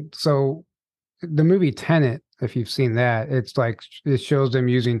 Right. And so the movie Tenet, if you've seen that, it's like it shows them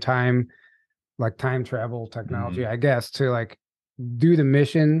using time travel technology, I guess, to like do the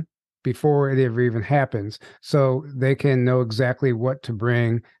mission before it ever even happens, so they can know exactly what to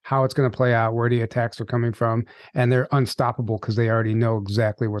bring, how it's going to play out, where the attacks are coming from, and they're unstoppable because they already know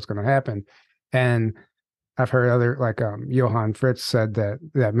exactly what's going to happen. And I've heard other like Johann Fritz said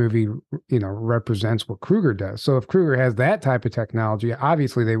that movie, represents what Kruger does. So if Kruger has that type of technology,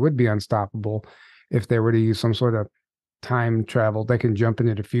 obviously they would be unstoppable if they were to use some sort of time travel. They can jump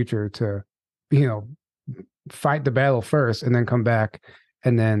into the future to, fight the battle first and then come back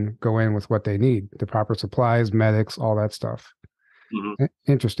and then go in with what they need, the proper supplies, medics, all that stuff. Mm-hmm.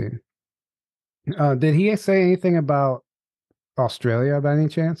 Interesting. Did he say anything about Australia by any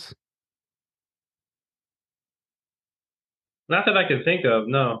chance? Not that I can think of.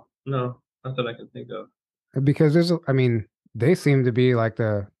 No, not that I can think of. Because they seem to be like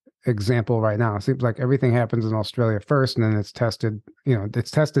the example right now. It seems like everything happens in Australia first, and then it's tested, it's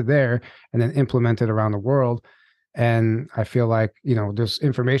tested there and then implemented around the world. And I feel like, there's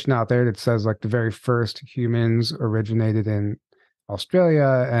information out there that says like the very first humans originated in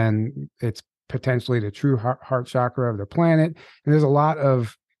Australia, and it's potentially the true heart chakra of the planet. And there's a lot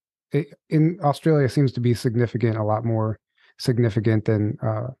of it in Australia seems to be significant, a lot more significant than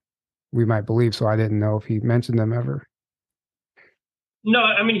we might believe. So I didn't know if he mentioned them ever. No,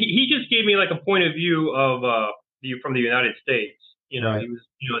 I mean, he just gave me like a point of view of from the United States. Right. He was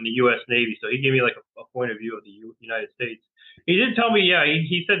in the U.S. Navy, so he gave me like a point of view of the United States. He did tell me,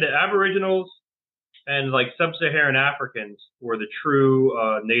 he said that Aboriginals and like sub-Saharan Africans were the true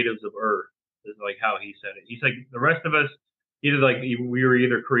natives of Earth. Is like how he said it. He's like, the rest of us, either like we were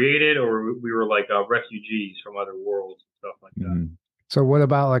either created or we were like refugees from other worlds and stuff like that. So what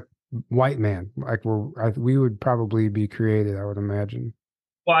about like white man? Like we would probably be created, I would imagine.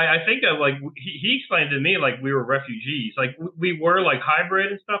 Well, I think that like he explained to me like we were refugees, like we were like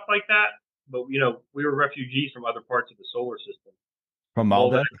hybrid and stuff like that, but we were refugees from other parts of the solar system, from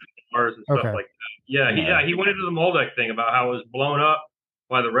Maldek, Mars and stuff like that. Yeah, he went into the Maldek thing about how it was blown up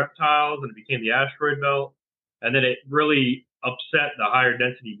by the reptiles and it became the asteroid belt, and then it really upset the higher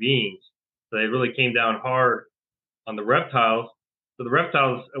density beings, so they really came down hard on the reptiles. So the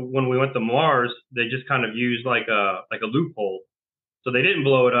reptiles, when we went to Mars, they just kind of used like a loophole. So they didn't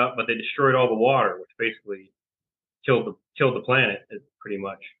blow it up, but they destroyed all the water, which basically killed the planet pretty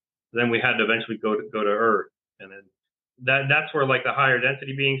much. Then we had to eventually go to Earth, and then that's where like the higher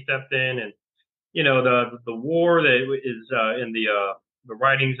density beings stepped in, and the war that is in the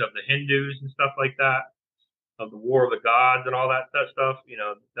writings of the Hindus and stuff like that, of the war of the gods and all that stuff.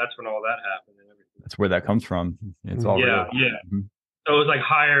 That's when all that happened and everything. That's where that comes from. It's all real. Mm-hmm. So it was like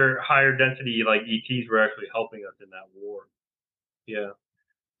higher density, like ETs were actually helping us in that war. Yeah.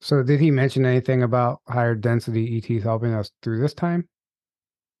 So did he mention anything about higher density ETs helping us through this time?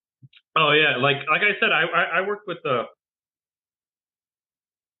 Oh yeah, like I said, I worked with I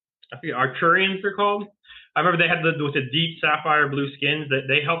forget, Arcturians they're called. I remember they had with the deep sapphire blue skins. That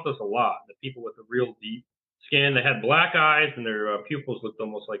they helped us a lot. The people with the real deep skin, they had black eyes and their pupils looked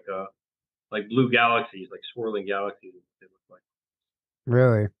almost like blue galaxies, like swirling galaxies. They looked like.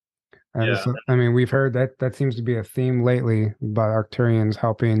 Really? Yeah. So, I mean, we've heard that seems to be a theme lately about Arcturians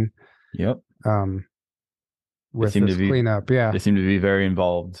helping. Yep. With this cleanup. Yeah. They seem to be very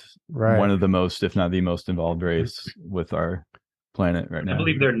involved. Right. One of the most, if not the most involved race with our planet right now. I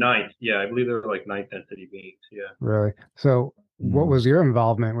believe they're ninth. Yeah, I believe they're like ninth density beings. Yeah. Really? So what was your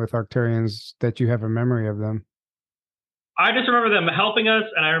involvement with Arcturians that you have a memory of them? I just remember them helping us,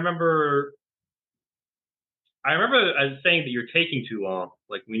 and I remember saying that you're taking too long.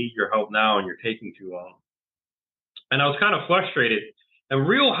 Like, we need your help now, and you're taking too long. And I was kind of frustrated. And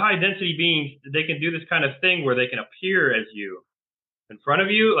real high density beings, they can do this kind of thing where they can appear as you in front of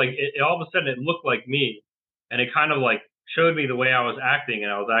you. Like all of a sudden it looked like me, and it kind of like showed me the way I was acting,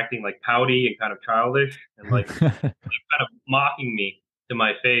 and I was acting like pouty and kind of childish and like kind of mocking me to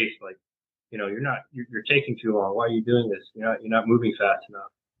my face. Like, you're taking too long. Why are you doing this? You're not moving fast enough.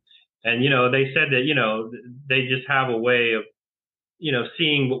 And, they said that, they just have a way of,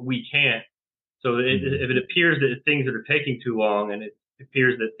 seeing what we can't. So if it appears that things that are taking too long, and it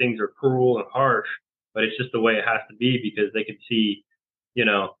appears that things are cruel and harsh, but it's just the way it has to be because they can see,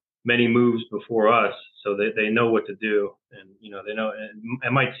 many moves before us. So they know what to do. And, they know, and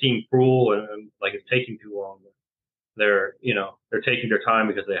it might seem cruel and like it's taking too long. But they're taking their time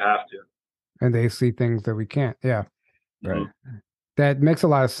because they have to. And they see things that we can't. Yeah. Right. That makes a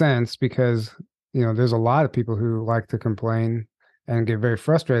lot of sense because, there's a lot of people who like to complain and get very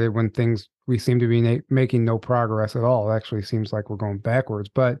frustrated when we seem to be making no progress at all. It actually seems like we're going backwards,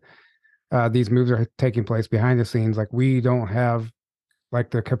 but these moves are taking place behind the scenes. Like, we don't have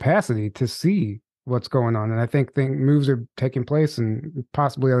like the capacity to see what's going on. And I think moves are taking place in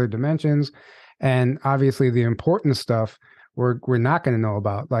possibly other dimensions. And obviously the important stuff we're not going to know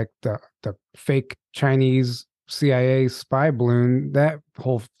about, like the fake Chinese CIA spy balloon, that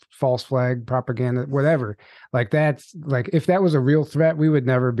whole false flag propaganda, whatever. Like that's like if that was a real threat, we would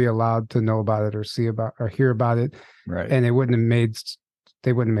never be allowed to know about it or see about or hear about it. Right. And they wouldn't have made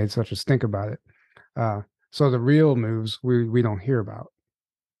such a stink about it. So the real moves we don't hear about.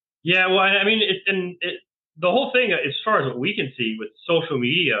 Yeah, well, I mean, the whole thing, as far as what we can see with social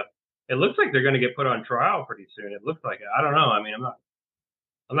media, it looks like they're going to get put on trial pretty soon. It looks like it. I don't know. I mean,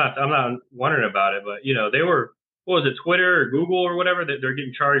 I'm not wondering about it, but they were, what was it, Twitter or Google or whatever, that they're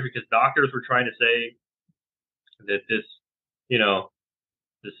getting charged because doctors were trying to say that this,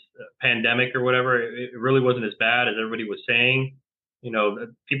 this pandemic or whatever, it really wasn't as bad as everybody was saying.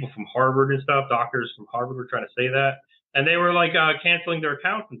 People from Harvard and stuff, doctors from Harvard were trying to say that. And they were like canceling their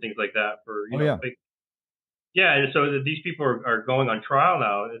accounts and things like that for, yeah. And so these people are going on trial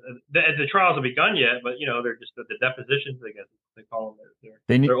now. The trials have begun yet, but they're just the depositions, I guess they call them.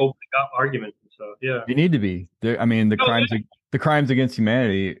 They're opening up arguments and stuff. Yeah. They need to be. I mean, the crimes against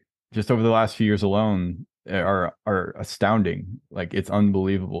humanity just over the last few years alone are astounding. Like it's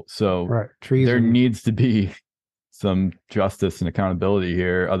unbelievable. So there needs to be some justice and accountability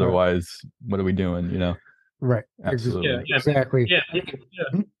here. Otherwise, what are we doing? Right. Absolutely. Yeah, exactly. Yeah.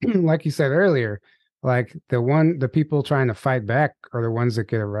 Like you said earlier, like the people trying to fight back are the ones that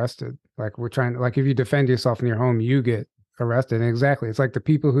get arrested. Like if you defend yourself in your home, you get arrested. And exactly. It's like the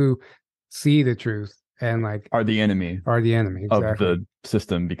people who see the truth and like are the enemy exactly. of the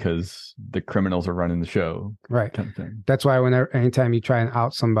system because the criminals are running the show. Right. Kind of thing. That's why anytime you try and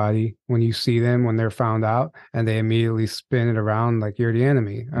out somebody, when you see them, when they're found out and they immediately spin it around like you're the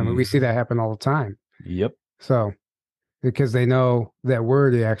enemy. I mean, we see that happen all the time. Yep. So, because they know that we're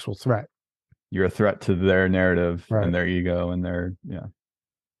the actual threat. You're a threat to their narrative and their ego and their, Yeah.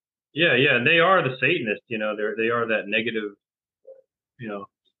 And they are the Satanists, they are that negative, the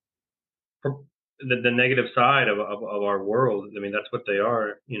negative side of our world. I mean, that's what they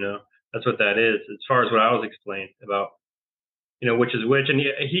are, that's what that is. As far as what I was explaining about, which is which. And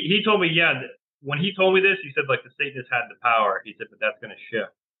he told me, when he told me this, he said like the Satanists had the power. He said, but that's going to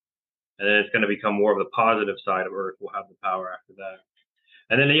shift. And then it's going to become more of the positive side of Earth will have the power after that.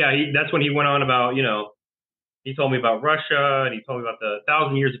 And then, that's when he went on about, he told me about Russia and he told me about the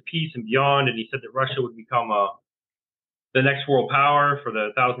 1,000 years of peace and beyond. And he said that Russia would become the next world power for the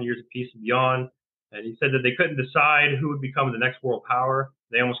 1,000 years of peace and beyond. And he said that they couldn't decide who would become the next world power.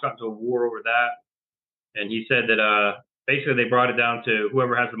 They almost got into a war over that. And he said that basically they brought it down to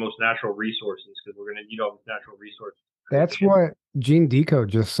whoever has the most natural resources, because we're going to need all these natural resources. That's what Gene Deco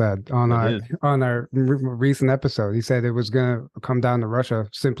just said on our recent episode. He said it was going to come down to Russia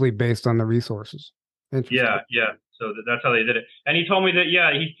simply based on the resources. Yeah. So that's how they did it. And he told me that,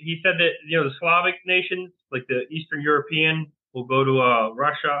 he said that, the Slavic nations, like the Eastern European, will go to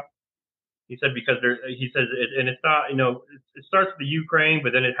Russia. He said because he says, and it's not, it starts with the Ukraine,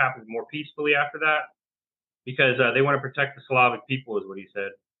 but then it happens more peacefully after that because they want to protect the Slavic people, is what he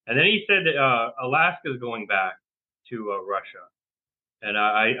said. And then he said that Alaska is going back to Russia. And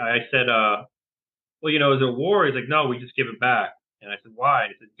I said, well, is there war? He's like, no, we just give it back. And I said, why?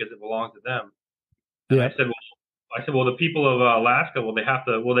 And he said, because it belongs to them. And I said, well, the people of Alaska, will they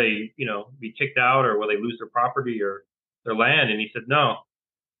be kicked out, or will they lose their property or their land? And he said, no.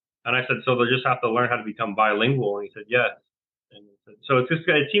 And I said, so they'll just have to learn how to become bilingual. And he said, yes. And so it's just,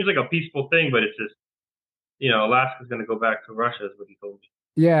 it seems like a peaceful thing, but it's just, Alaska's going to go back to Russia, is what he told me.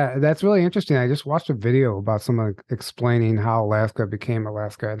 Yeah, that's really interesting. I just watched a video about someone explaining how Alaska became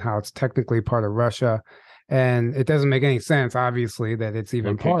Alaska and how it's technically part of Russia. And it doesn't make any sense, obviously, that it's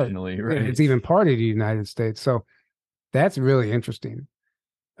even it's even part of the United States. So that's really interesting.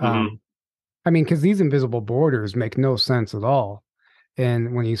 Mm-hmm. I mean, because these invisible borders make no sense at all.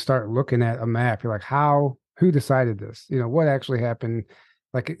 And when you start looking at a map, you're like, who decided this? What actually happened?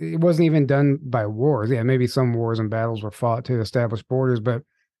 Like, it wasn't even done by wars. Yeah, maybe some wars and battles were fought to establish borders, but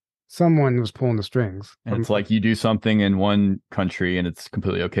someone was pulling the strings. And it's like you do something in one country and it's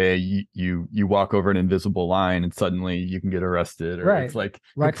completely okay. You walk over an invisible line and suddenly you can get arrested, or it's like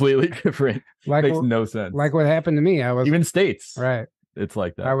completely different. Makes no sense. Like what happened to me. I was even states. Right. It's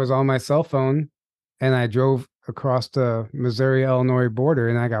like that. I was on my cell phone and I drove across the Missouri-Illinois border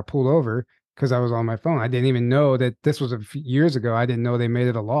and I got pulled over because I was on my phone. I didn't even know that this was a few years ago. I didn't know they made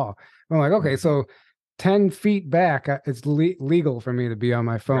it a law. I'm like, okay, so 10 feet back, it's legal for me to be on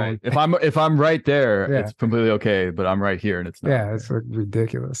my phone. Right. If I'm right there, it's completely okay, but I'm right here and it's not. Yeah, it's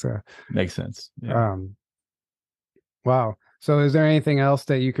ridiculous. Makes sense. Yeah. Wow. So is there anything else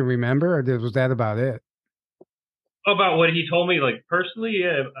that you can remember, or was that about it? About what he told me, like personally?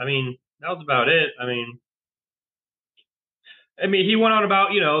 Yeah, I mean, that was about it. I mean, he went on about,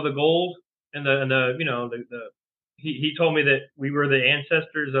 the gold and the he told me that we were the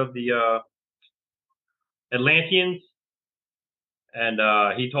ancestors of the Atlanteans. And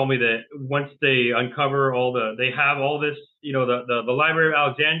he told me that once they uncover they have all this, the Library of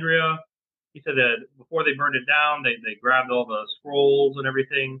Alexandria. He said that before they burned it down, they grabbed all the scrolls and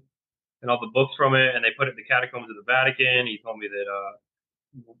everything and all the books from it, and they put it in the catacombs of the Vatican. He told me that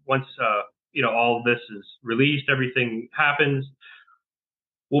once all of this is released, everything happens.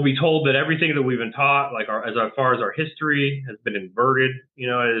 We'll be told that everything that we've been taught, like as far as our history, has been inverted. It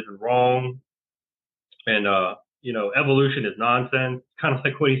has been wrong, and evolution is nonsense, kind of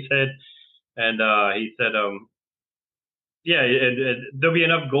like what he said. And he said, and there'll be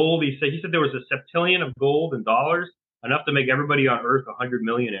enough gold. He said there was a septillion of gold and dollars, enough to make everybody on Earth 100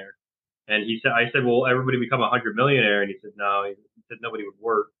 millionaire. And I said, well, everybody become 100 millionaire. And he said, no. He said nobody would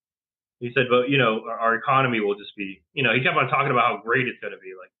work. He said, but our economy will just be, he kept on talking about how great it's going to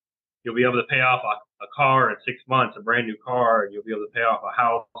be. Like, you'll be able to pay off a car in 6 months, a brand new car, and you'll be able to pay off a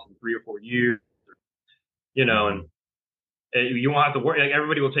house in 3 or 4 years. And you won't have to work. Like,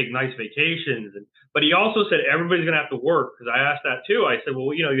 everybody will take nice vacations. But he also said everybody's going to have to work, because I asked that too. I said,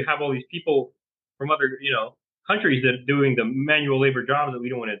 well, you have all these people from other, countries that are doing the manual labor jobs that we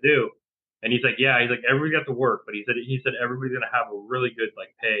don't want to do. And he's like, yeah, everybody got to work, but he said everybody's going to have a really good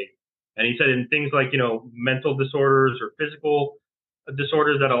pay. And he said in things like, mental disorders or physical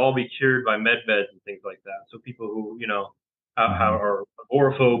disorders, that'll all be cured by med beds and things like that. So people who, are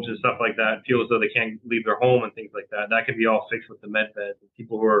agoraphobes and stuff like that, feel as though they can't leave their home and things like that, that can be all fixed with the med beds. And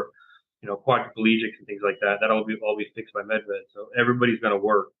people who are, quadriplegics and things like that, that'll all be fixed by med beds. So everybody's going to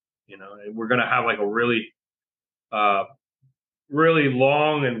work, and we're going to have a really, really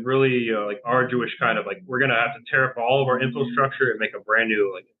long and really arduous kind of we're going to have to tear up all of our infrastructure and make a brand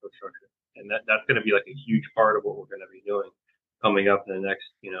new infrastructure. And that's going to be a huge part of what we're going to be doing coming up in the next,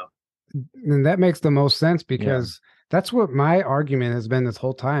 And that makes the most sense, because that's what my argument has been this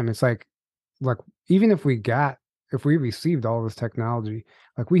whole time. It's like even if we received all this technology,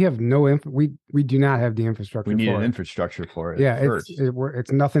 we have we do not have the infrastructure. We need an infrastructure for it. Yeah,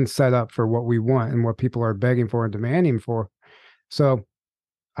 it's nothing set up for what we want and what people are begging for and demanding for. So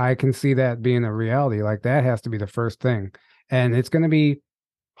I can see that being a reality. That has to be the first thing, and it's going to be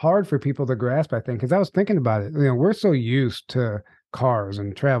hard for people to grasp, I think, because I was thinking about it. We're so used to cars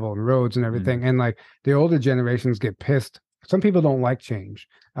and travel and roads and everything, and the older generations get pissed. Some people don't like change,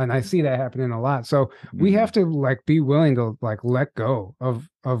 and I see that happening a lot. So we have to be willing to let go of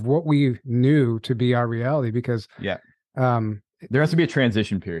what we knew to be our reality, because there has to be a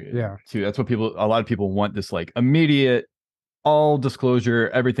transition period. Yeah, too. That's what a lot of people want, this immediate, all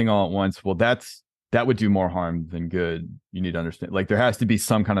disclosure, everything all at once. Well, that would do more harm than good. You need to understand, there has to be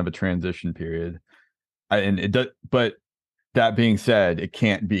some kind of a transition period, and it does. But that being said, it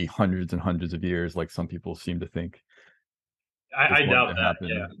can't be hundreds and hundreds of years like some people seem to think. I doubt that. Happen.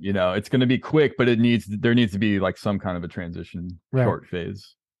 Yeah, it's going to be quick, but there needs to be some kind of a transition, short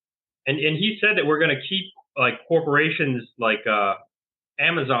phase. And he said that we're going to keep corporations like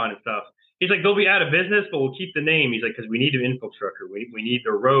Amazon and stuff. He's like, they'll be out of business, but we'll keep the name. He's like, because we need their infrastructure. We need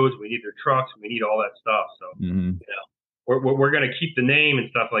their roads. We need their trucks. We need all that stuff. So, we're going to keep the name and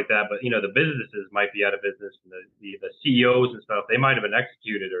stuff like that. But, the businesses might be out of business. And the CEOs and stuff, they might have been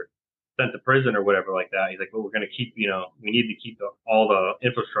executed or sent to prison or whatever like that. He's like, well, we're going to keep, we need to keep all the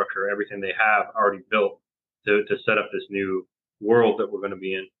infrastructure, everything they have already built to set up this new world that we're going to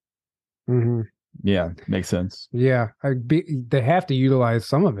be in. Mm-hmm. Yeah, makes sense. Yeah, they have to utilize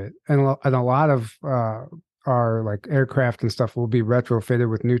some of it, and a lot of our aircraft and stuff will be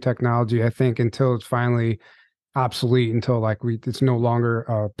retrofitted with new technology, I think, until it's finally obsolete, until it's no longer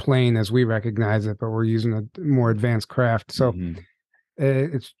a plane as we recognize it, but we're using a more advanced craft. So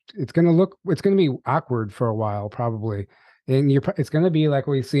it's going to be awkward for a while, probably. And it's going to be like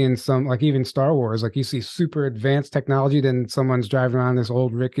we see in some, even Star Wars, you see super advanced technology, then someone's driving around this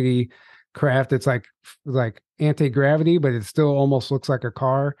old rickety craft. It's like anti-gravity, but it still almost looks like a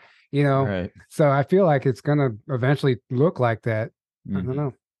car, Right. So I feel like it's going to eventually look like that. I don't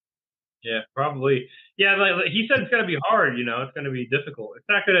know. Yeah, probably. Yeah, he said it's going to be hard, it's going to be difficult. It's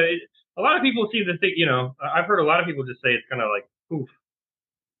not going to, a lot of people seem to think, I've heard a lot of people just say it's going to poof.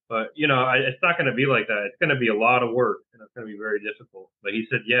 But, it's not going to be like that. It's going to be a lot of work, and it's going to be very difficult. But he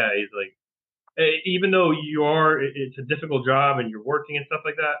said, he's like, even though it's a difficult job and you're working and stuff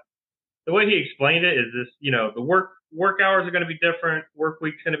like that, the way he explained it is this, the work hours are going to be different, work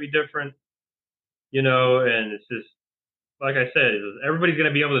week's going to be different, and it's just, like I said, everybody's going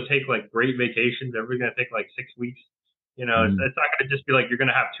to be able to take great vacations. Everybody's going to take 6 weeks. It's not going to just be you're going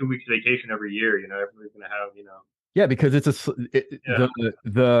to have 2 weeks vacation every year. Everybody's going to have, Yeah, because it's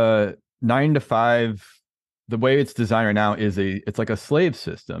the 9 to 5 the way it's designed right now it's like a slave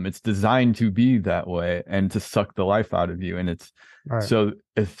system. It's designed to be that way and to suck the life out of you. And it's Right. so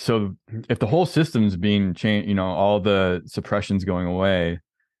if the whole system's being changed, you know, all the suppression's going away,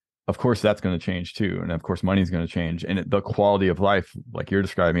 of course that's going to change too. And of course money's going to change, and the quality of life, like you're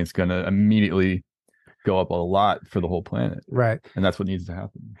describing, it's going to immediately go up a lot for the whole planet. Right. And that's what needs to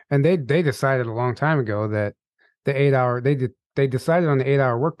happen. And they decided a long time ago that the 8 hour, they decided on the 8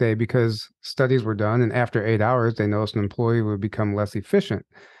 hour workday because studies were done, and after 8 hours, they noticed an employee would become less efficient.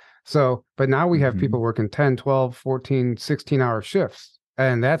 So, but now we have people working 10, 12, 14, 16-hour shifts,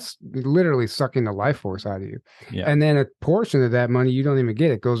 and that's literally sucking the life force out of you. Yeah. And then a portion of that money you don't even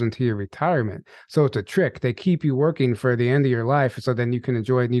get. It goes into your retirement. So it's a trick. They keep you working for the end of your life, so then you can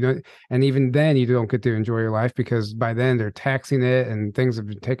enjoy it. And even then you don't get to enjoy your life, because by then they're taxing it and things have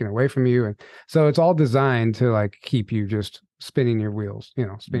been taken away from you. And so it's all designed to like keep you just spinning your wheels,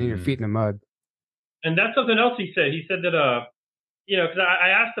 spinning your feet in the mud. And that's something else he said. He said that, because I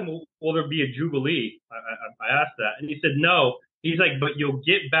asked him, will there be a jubilee? I asked that, and he said no. He's like, but you'll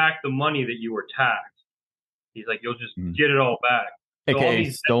get back the money that you were taxed. He's like, you'll just get it all back. So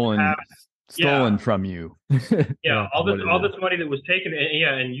AKA stolen from you. Yeah, all this money that was taken,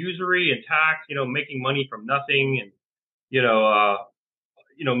 and usury and tax, making money from nothing, and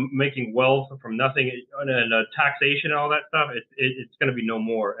making wealth from nothing, and taxation and all that stuff. It's going to be no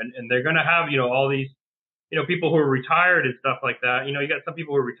more, and they're going to have all these people who are retired and stuff like that. You got some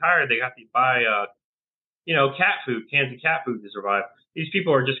people who are retired, they have to buy cat food, cans of cat food to survive. These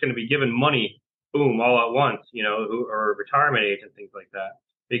people are just going to be given money, boom, all at once, who are retirement age and things like that,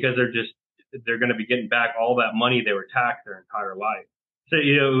 because they're going to be getting back all that money they were taxed their entire life. So,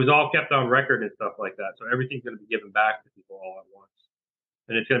 it was all kept on record and stuff like that. So everything's going to be given back to people all at once.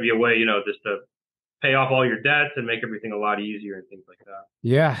 And it's going to be a way, just to pay off all your debts and make everything a lot easier and things like that.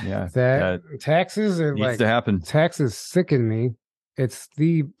 Yeah. That taxes are needs to happen. Taxes sicken me. It's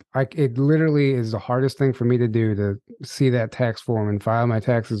it literally is the hardest thing for me to do, to see that tax form and file my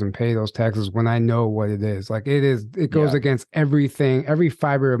taxes and pay those taxes when I know what it is. Like it goes against everything. Every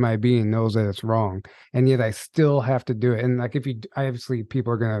fiber of my being knows that it's wrong. And yet I still have to do it. And like, obviously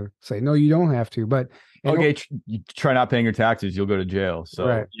people are going to say, no, you don't have to, but you try not paying your taxes, you'll go to jail.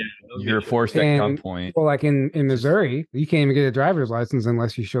 So you're forced at gunpoint. Well, like in Missouri, you can't even get a driver's license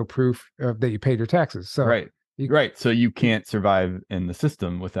unless you show proof that you paid your taxes. So right. So you can't survive in the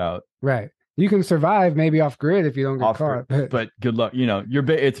system without. Right. You can survive maybe off grid if you don't get caught. But good luck.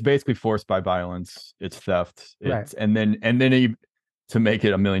 It's basically forced by violence. It's theft. And then to make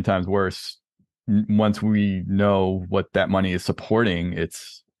it a million times worse, once we know what that money is supporting,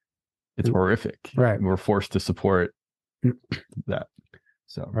 it's horrific. Right. We're forced to support that.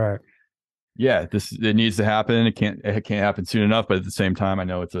 So yeah, it needs to happen. It can't happen soon enough, but at the same time, I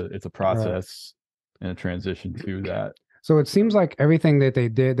know it's a process and a transition to that. So it seems like everything that they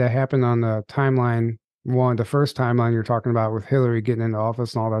did that happened on the timeline the first timeline you're talking about with Hillary getting into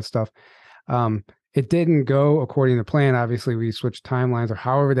office and all that stuff, it didn't go according to plan. Obviously, we switched timelines, or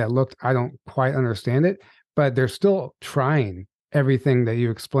however that looked. I don't quite understand it, but they're still trying everything that you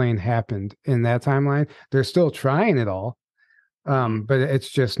explained happened in that timeline. They're still trying it all, but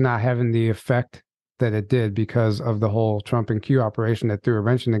it's just not having the effect that it did because of the whole Trump and Q operation that threw a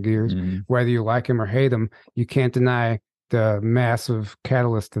wrench in the gears. Whether you like him or hate him, you can't deny the massive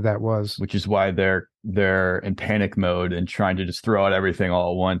catalyst that was. Which is why they're in panic mode and trying to just throw out everything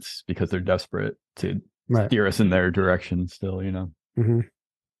all at once, because they're desperate to steer us in their direction still, Mm-hmm.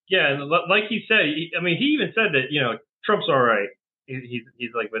 Yeah, and like he said, he even said that, Trump's all right.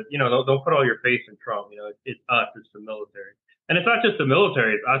 He's like, but, don't put all your faith in Trump. It's us, it's the military. And it's not just the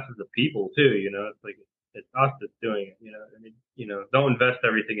military, it's us as the people too, it's like, it's us that's doing it, don't invest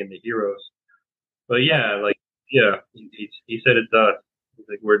everything in the heroes. But he said it's us. He's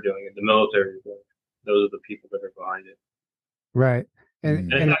like, we're doing it. The military is doing it. Those are the people that are behind it. Right.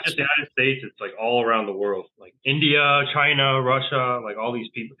 And it's not just the United States, it's like all around the world, like India, China, Russia, like all these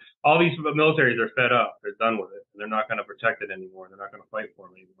people, all these militaries are fed up. They're done with it. And they're not going to protect it anymore. They're not going to fight for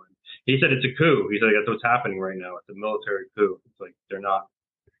it anymore. He said it's a coup. He said that's what's happening right now. It's a military coup. It's like they're not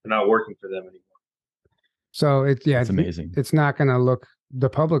working for them anymore. So it's amazing. It's not going to look, the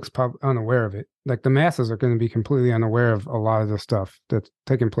public's unaware of it. Like the masses are going to be completely unaware of a lot of the stuff that's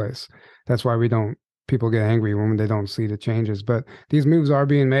taking place. That's why people get angry when they don't see the changes. But these moves are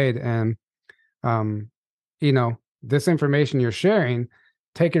being made, and this information you're sharing,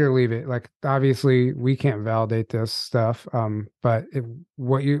 take it or leave it. Like obviously we can't validate this stuff, but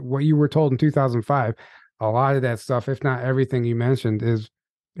what you were told in 2005, a lot of that stuff, if not everything you mentioned, is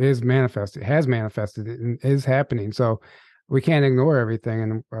manifested, has manifested, and is happening. So we can't ignore everything.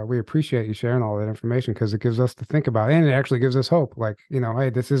 And we appreciate you sharing all that information because it gives us to think about, and it actually gives us hope. Like, hey,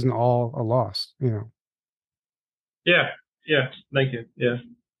 this isn't all a loss, Yeah. Thank you. Yeah.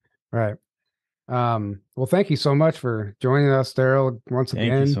 Right. Well, thank you so much for joining us, Daryl, once again.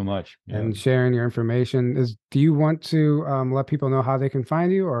 Thank you so much. And sharing your information. Do you want to let people know how they can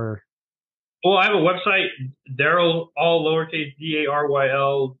find you, or? Well, I have a website, Daryl, all lowercase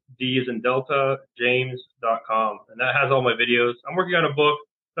Daryl, D as in Delta, James.com. And that has all my videos. I'm working on a book.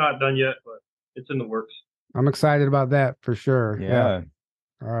 It's not done yet, but it's in the works. I'm excited about that for sure. Yeah.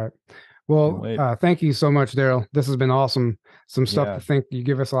 All right. Well, thank you so much, Daryl. This has been awesome. Some stuff to think. You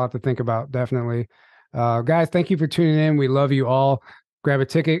give us a lot to think about, definitely. Guys, thank you for tuning in. We love you all. Grab a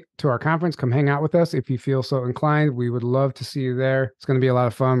ticket to our conference. Come hang out with us if you feel so inclined. We would love to see you there. It's going to be a lot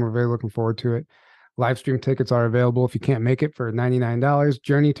of fun. We're very looking forward to it. Live stream tickets are available if you can't make it for $99.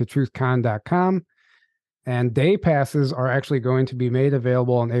 JourneyToTruthCon.com. And day passes are actually going to be made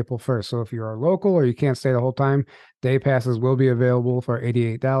available on April 1st. So if you are local or you can't stay the whole time, day passes will be available for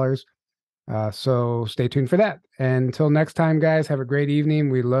 $88. So stay tuned for that. And until next time, guys, have a great evening.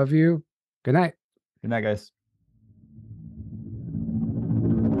 We love you. Good night. Good night, guys.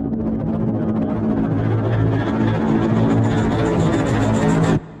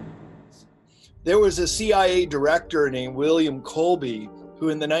 There was a CIA director named William Colby who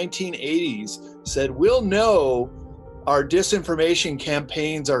in the 1980s said, "We'll know our disinformation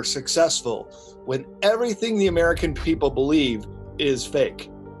campaigns are successful when everything the American people believe is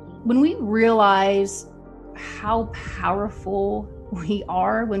fake." When we realize how powerful we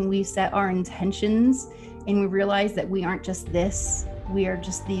are when we set our intentions and we realize that we aren't just this, we are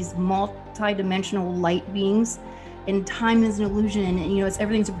just these multi-dimensional light beings, and time is an illusion, and it's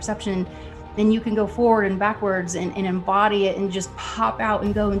everything's a perception. Then you can go forward and backwards and embody it and just pop out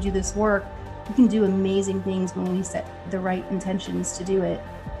and go and do this work. We can do amazing things when we set the right intentions to do it.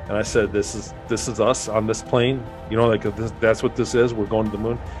 And I said, this is us on this plane. That's what this is. We're going to the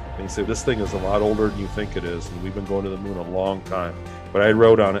moon. And he said, this thing is a lot older than you think it is. And we've been going to the moon a long time. But I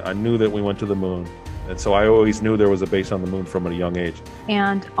wrote on it, I knew that we went to the moon. And so I always knew there was a base on the moon from a young age.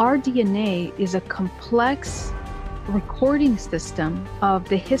 And our DNA is a complex recording system of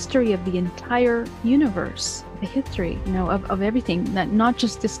the history of the entire universe, the history, of everything, that not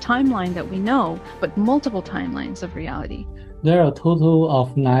just this timeline that we know, but multiple timelines of reality. There are a total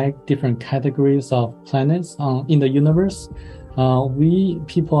of 9 different categories of planets in the universe. We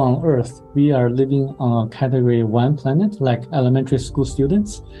people on Earth, we are living on a category 1 planet, like elementary school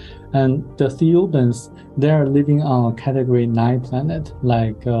students. And the Theobans, they are living on a category 9 planet,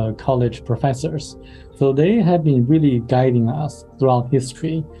 like college professors. So they have been really guiding us throughout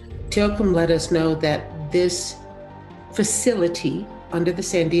history. Teokum let us know that this facility under the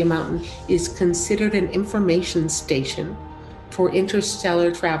Sandia Mountain is considered an information station for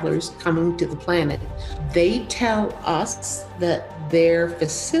interstellar travelers coming to the planet. They tell us that their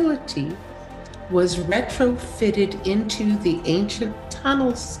facility was retrofitted into the ancient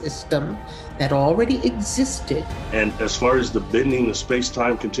tunnel system that already existed. And as far as the bending the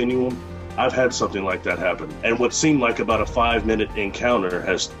space-time continuum, I've had something like that happen. And what seemed like about a 5-minute encounter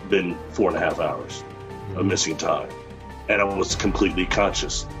has been 4.5 hours of missing time. And I was completely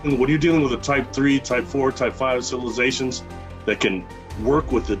conscious. And when you're dealing with a type 3, type 4, type 5 civilizations that can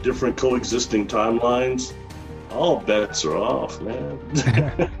work with the different coexisting timelines, all bets are off, man.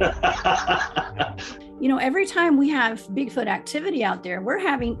 Every time we have Bigfoot activity out there, we're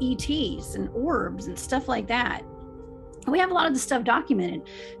having ETs and orbs and stuff like that. We have a lot of this stuff documented.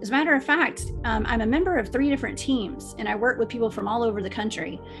 As a matter of fact, I'm a member of 3 different teams, and I work with people from all over the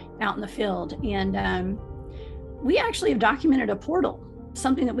country out in the field. And we actually have documented a portal,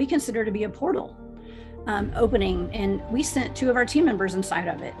 something that we consider to be a portal opening. And we sent 2 of our team members inside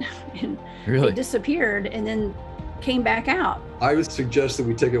of it. And it disappeared and then came back out. I would suggest that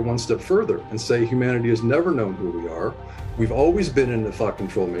we take it one step further and say humanity has never known who we are. We've always been in the thought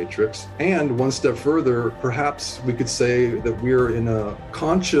control matrix. And one step further, perhaps we could say that we're in a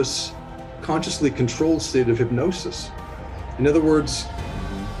consciously controlled state of hypnosis. In other words,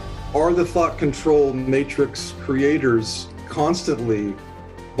 are the thought control matrix creators constantly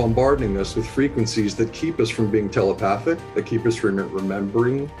bombarding us with frequencies that keep us from being telepathic, that keep us from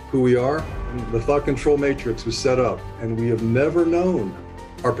remembering who we are? And the thought control matrix was set up, and we have never known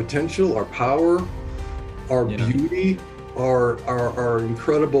our potential, our power, our beauty, our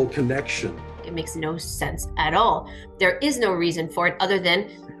incredible connection. It makes no sense at all. There is no reason for it other than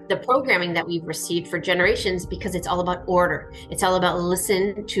the programming that we've received for generations, because it's all about order. It's all about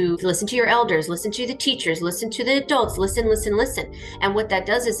listen to your elders, listen to the teachers, listen to the adults, listen. And what that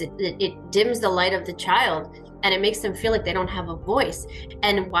does is it dims the light of the child and it makes them feel like they don't have a voice.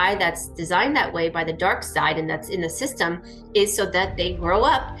 And why that's designed that way by the dark side, and that's in the system, is so that they grow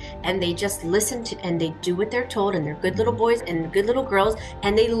up and they just listen to, and they do what they're told, and they're good little boys and good little girls,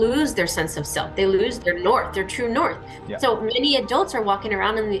 and they lose their sense of self. They lose their north, their true north. Yeah. So many adults are walking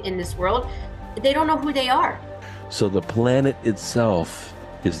around in this world, they don't know who they are. So the planet itself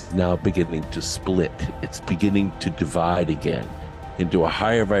is now beginning to split. It's beginning to divide again into a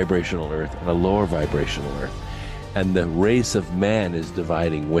higher vibrational Earth and a lower vibrational Earth. And the race of man is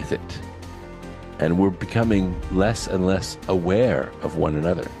dividing with it. And we're becoming less and less aware of one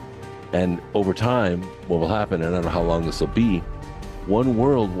another. And over time, what will happen, and I don't know how long this will be, one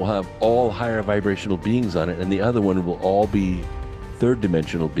world will have all higher vibrational beings on it, and the other one will all be third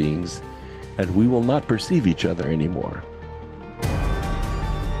dimensional beings, and we will not perceive each other anymore.